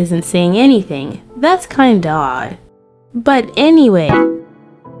Shaylia isn't saying anything. That's kinda odd. But anyway.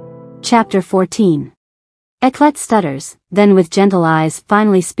 Chapter 14. Eclet stutters, then with gentle eyes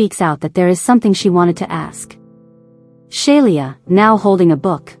finally speaks out that there is something she wanted to ask. Shaylia, now holding a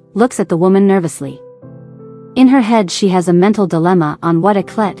book, looks at the woman nervously. In her head she has a mental dilemma on what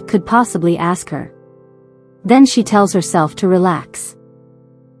Eclet could possibly ask her. Then she tells herself to relax.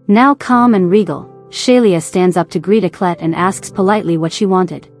 Now calm and regal, Shaylia stands up to greet Eclet and asks politely what she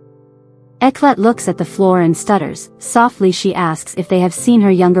wanted. Eclet looks at the floor and stutters. Softly she asks if they have seen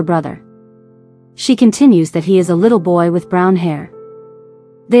her younger brother. She continues that he is a little boy with brown hair.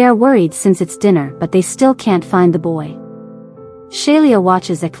 They are worried since it's dinner but they still can't find the boy. Shaylia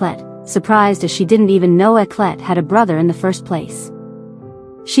watches Eclet, surprised as she didn't even know Eclet had a brother in the first place.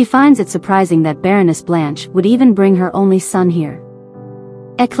 She finds it surprising that Baroness Blanche would even bring her only son here.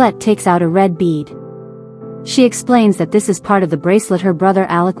 Eclet takes out a red bead. She explains that this is part of the bracelet her brother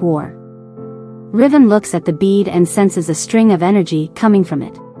Alec wore. Riven looks at the bead and senses a string of energy coming from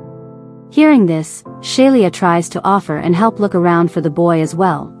it. Hearing this, Shaylia tries to offer and help look around for the boy as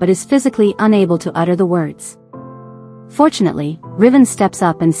well but is physically unable to utter the words. Fortunately, Riven steps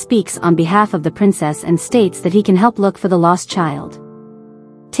up and speaks on behalf of the princess and states that he can help look for the lost child.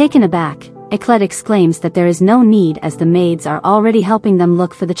 Taken aback, Eclet exclaims that there is no need as the maids are already helping them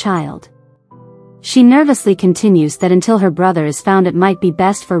look for the child. She nervously continues that until her brother is found it might be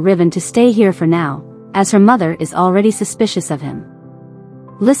best for Riven to stay here for now, as her mother is already suspicious of him.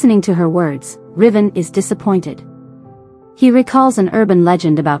 Listening to her words, Riven is disappointed. He recalls an urban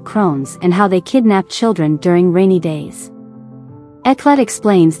legend about crones and how they kidnap children during rainy days. Eclet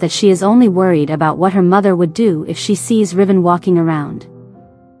explains that she is only worried about what her mother would do if she sees Riven walking around.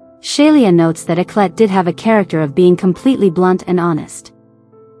 Shaylia notes that Eclet did have a character of being completely blunt and honest.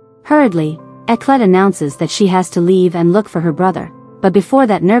 Hurriedly, Eclet announces that she has to leave and look for her brother, but before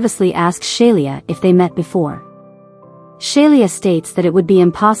that nervously asks Shaylia if they met before. Shaylia states that it would be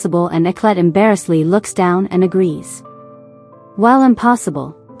impossible and Eclet embarrassedly looks down and agrees. While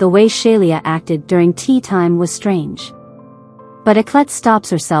impossible, the way Shaylia acted during tea time was strange. But Eclet stops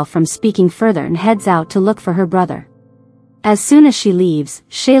herself from speaking further and heads out to look for her brother. As soon as she leaves,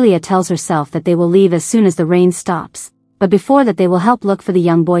 Shaylia tells herself that they will leave as soon as the rain stops, but before that they will help look for the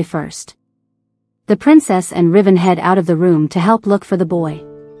young boy first. The princess and Riven head out of the room to help look for the boy.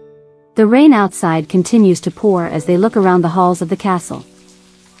 The rain outside continues to pour as they look around the halls of the castle.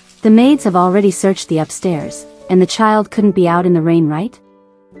 The maids have already searched the upstairs, and the child couldn't be out in the rain, right?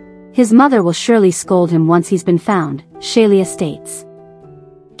 His mother will surely scold him once he's been found, Shaylia states.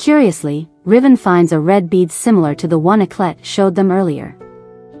 Curiously, Riven finds a red bead similar to the one Eclet showed them earlier.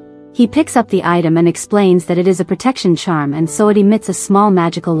 He picks up the item and explains that it is a protection charm and so it emits a small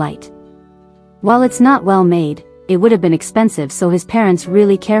magical light. While it's not well made, it would have been expensive so his parents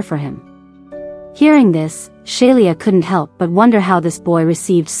really care for him. Hearing this, Shaylia couldn't help but wonder how this boy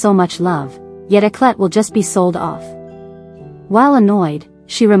received so much love, yet Eclet will just be sold off. While annoyed,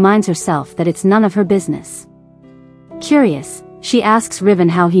 she reminds herself that it's none of her business. Curious, she asks Riven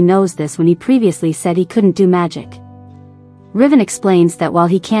how he knows this when he previously said he couldn't do magic. Riven explains that while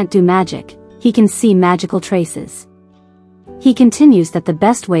he can't do magic, he can see magical traces. He continues that the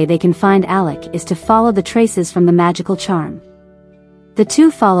best way they can find Alec is to follow the traces from the magical charm. The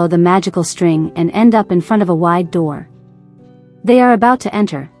two follow the magical string and end up in front of a wide door. They are about to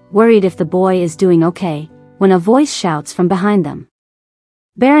enter, worried if the boy is doing okay. when a voice shouts from behind them.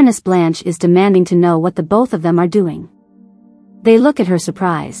 Baroness Blanche is demanding to know what the both of them are doing. They look at her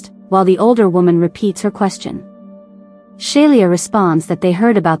surprised, while the older woman repeats her question. Shaylia responds that they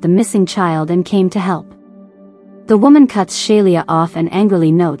heard about the missing child and came to help. The woman cuts Shaylia off and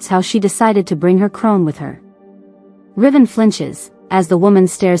angrily notes how she decided to bring her crone with her. Riven flinches, as the woman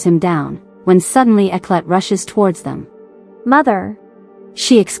stares him down, when suddenly Eclet rushes towards them. Mother!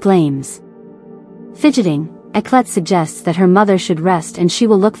 She exclaims. Fidgeting, Eclet suggests that her mother should rest and she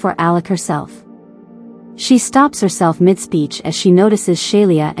will look for Alec herself. She stops herself mid-speech as she notices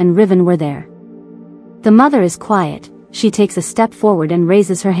Shaylia and Riven were there. The mother is quiet, she takes a step forward and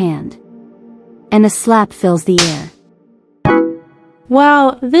raises her hand. And a slap fills the air.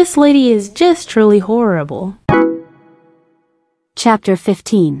 Wow, this lady is just truly horrible. Chapter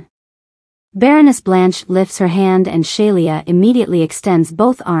 15. Baroness Blanche lifts her hand and Shaylia immediately extends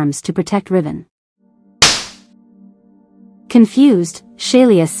both arms to protect Riven. Confused,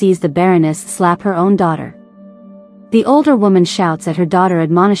 Shaylia sees the Baroness slap her own daughter. The older woman shouts at her daughter,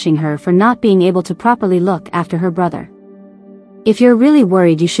 admonishing her for not being able to properly look after her brother. If you're really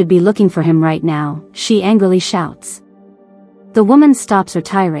worried, you should be looking for him right now, she angrily shouts. The woman stops her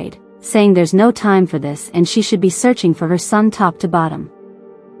tirade, saying there's no time for this and she should be searching for her son top to bottom.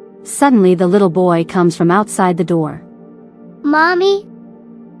 Suddenly the little boy comes from outside the door. Mommy?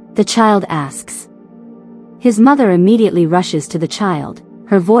 The child asks. His mother immediately rushes to the child,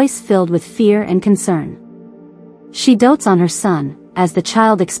 her voice filled with fear and concern. She dotes on her son, as the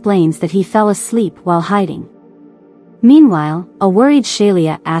child explains that he fell asleep while hiding. Meanwhile, a worried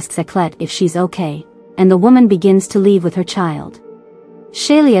Shaylia asks Eclet if she's okay, and the woman begins to leave with her child.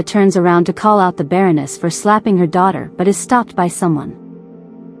 Shaylia turns around to call out the Baroness for slapping her daughter but is stopped by someone.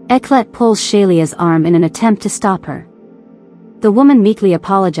 Eclet pulls Shaylia's arm in an attempt to stop her. The woman meekly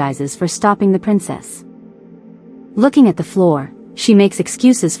apologizes for stopping the princess. Looking at the floor, she makes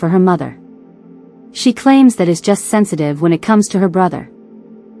excuses for her mother. She claims that is just sensitive when it comes to her brother.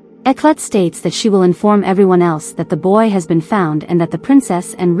 Eclet states that she will inform everyone else that the boy has been found and that the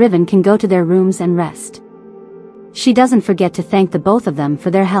princess and Riven can go to their rooms and rest. She doesn't forget to thank the both of them for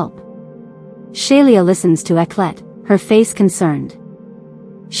their help. Shaylia listens to Eclet, her face concerned.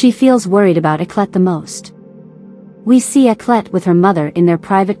 She feels worried about Eclet the most. We see Eclet with her mother in their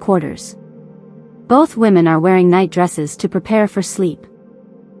private quarters. Both women are wearing night dresses to prepare for sleep.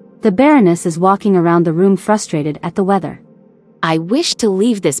 The Baroness is walking around the room frustrated at the weather. I wish to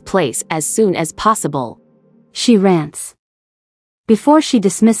leave this place as soon as possible, she rants. Before she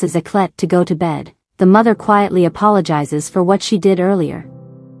dismisses Eclet to go to bed, the mother quietly apologizes for what she did earlier.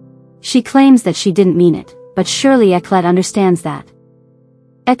 She claims that she didn't mean it, but surely Eclet understands that.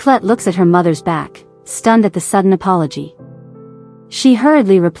 Eclet looks at her mother's back, stunned at the sudden apology. She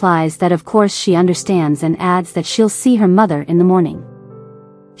hurriedly replies that of course she understands and adds that she'll see her mother in the morning.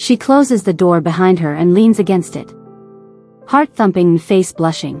 She closes the door behind her and leans against it. Heart-thumping and face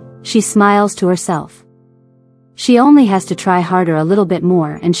blushing, she smiles to herself. She only has to try harder a little bit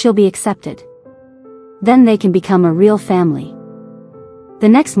more and she'll be accepted. Then they can become a real family. The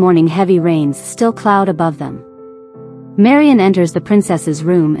next morning heavy rains still cloud above them. Marian enters the princess's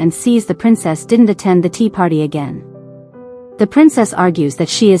room and sees the princess didn't attend the tea party again. The princess argues that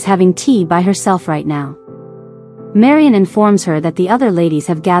she is having tea by herself right now. Marian informs her that the other ladies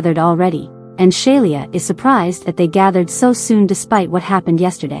have gathered already, and Shaylia is surprised that they gathered so soon despite what happened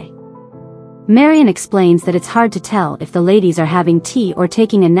yesterday. Marian explains that it's hard to tell if the ladies are having tea or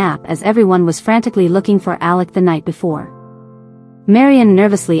taking a nap as everyone was frantically looking for Alec the night before. Marian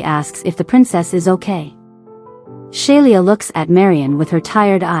nervously asks if the princess is okay. Shaylia looks at Marian with her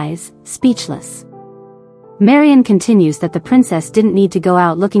tired eyes, speechless. Marian continues that the princess didn't need to go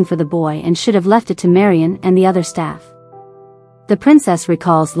out looking for the boy and should have left it to Marian and the other staff. The princess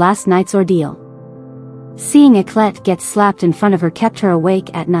recalls last night's ordeal. Seeing Eclet get slapped in front of her kept her awake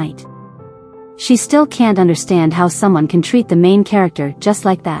at night. She still can't understand how someone can treat the main character just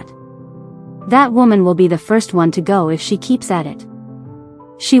like that. That woman will be the first one to go if she keeps at it.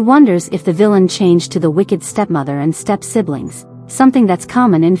 She wonders if the villain changed to the wicked stepmother and step-siblings, something that's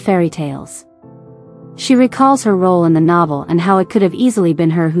common in fairy tales. She recalls her role in the novel and how it could have easily been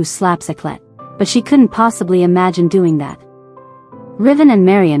her who slaps Eclet, but she couldn't possibly imagine doing that. Riven and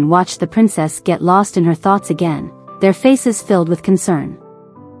Marian watch the princess get lost in her thoughts again, their faces filled with concern.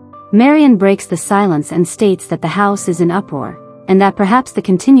 Marian breaks the silence and states that the house is in uproar, and that perhaps the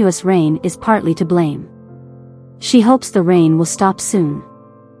continuous rain is partly to blame. She hopes the rain will stop soon.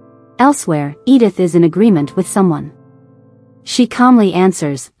 Elsewhere, Edith is in agreement with someone. She calmly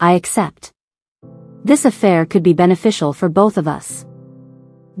answers, "I accept. This affair could be beneficial for both of us."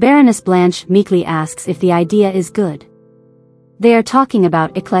 Baroness Blanche meekly asks if the idea is good. They are talking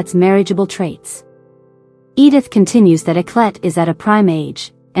about Eclet's marriageable traits. Edith continues that Eclet is at a prime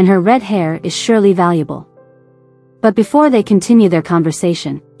age, and her red hair is surely valuable. But before they continue their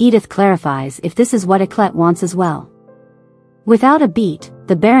conversation, Edith clarifies if this is what Eclet wants as well. Without a beat,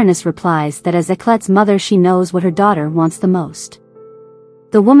 the Baroness replies that as Eclet's mother she knows what her daughter wants the most.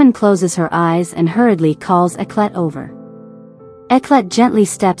 The woman closes her eyes and hurriedly calls Eclet over. Eclet gently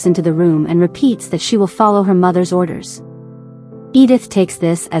steps into the room and repeats that she will follow her mother's orders. Edith takes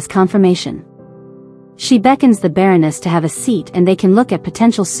this as confirmation. She beckons the Baroness to have a seat and they can look at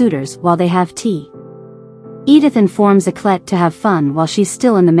potential suitors while they have tea. Edith informs Eclet to have fun while she's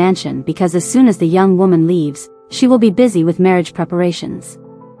still in the mansion because as soon as the young woman leaves, she will be busy with marriage preparations.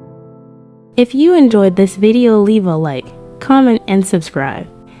 If you enjoyed this video, leave a like, comment, and subscribe.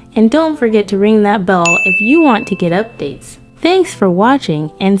 And don't forget to ring that bell if you want to get updates. Thanks for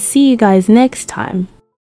watching and see you guys next time.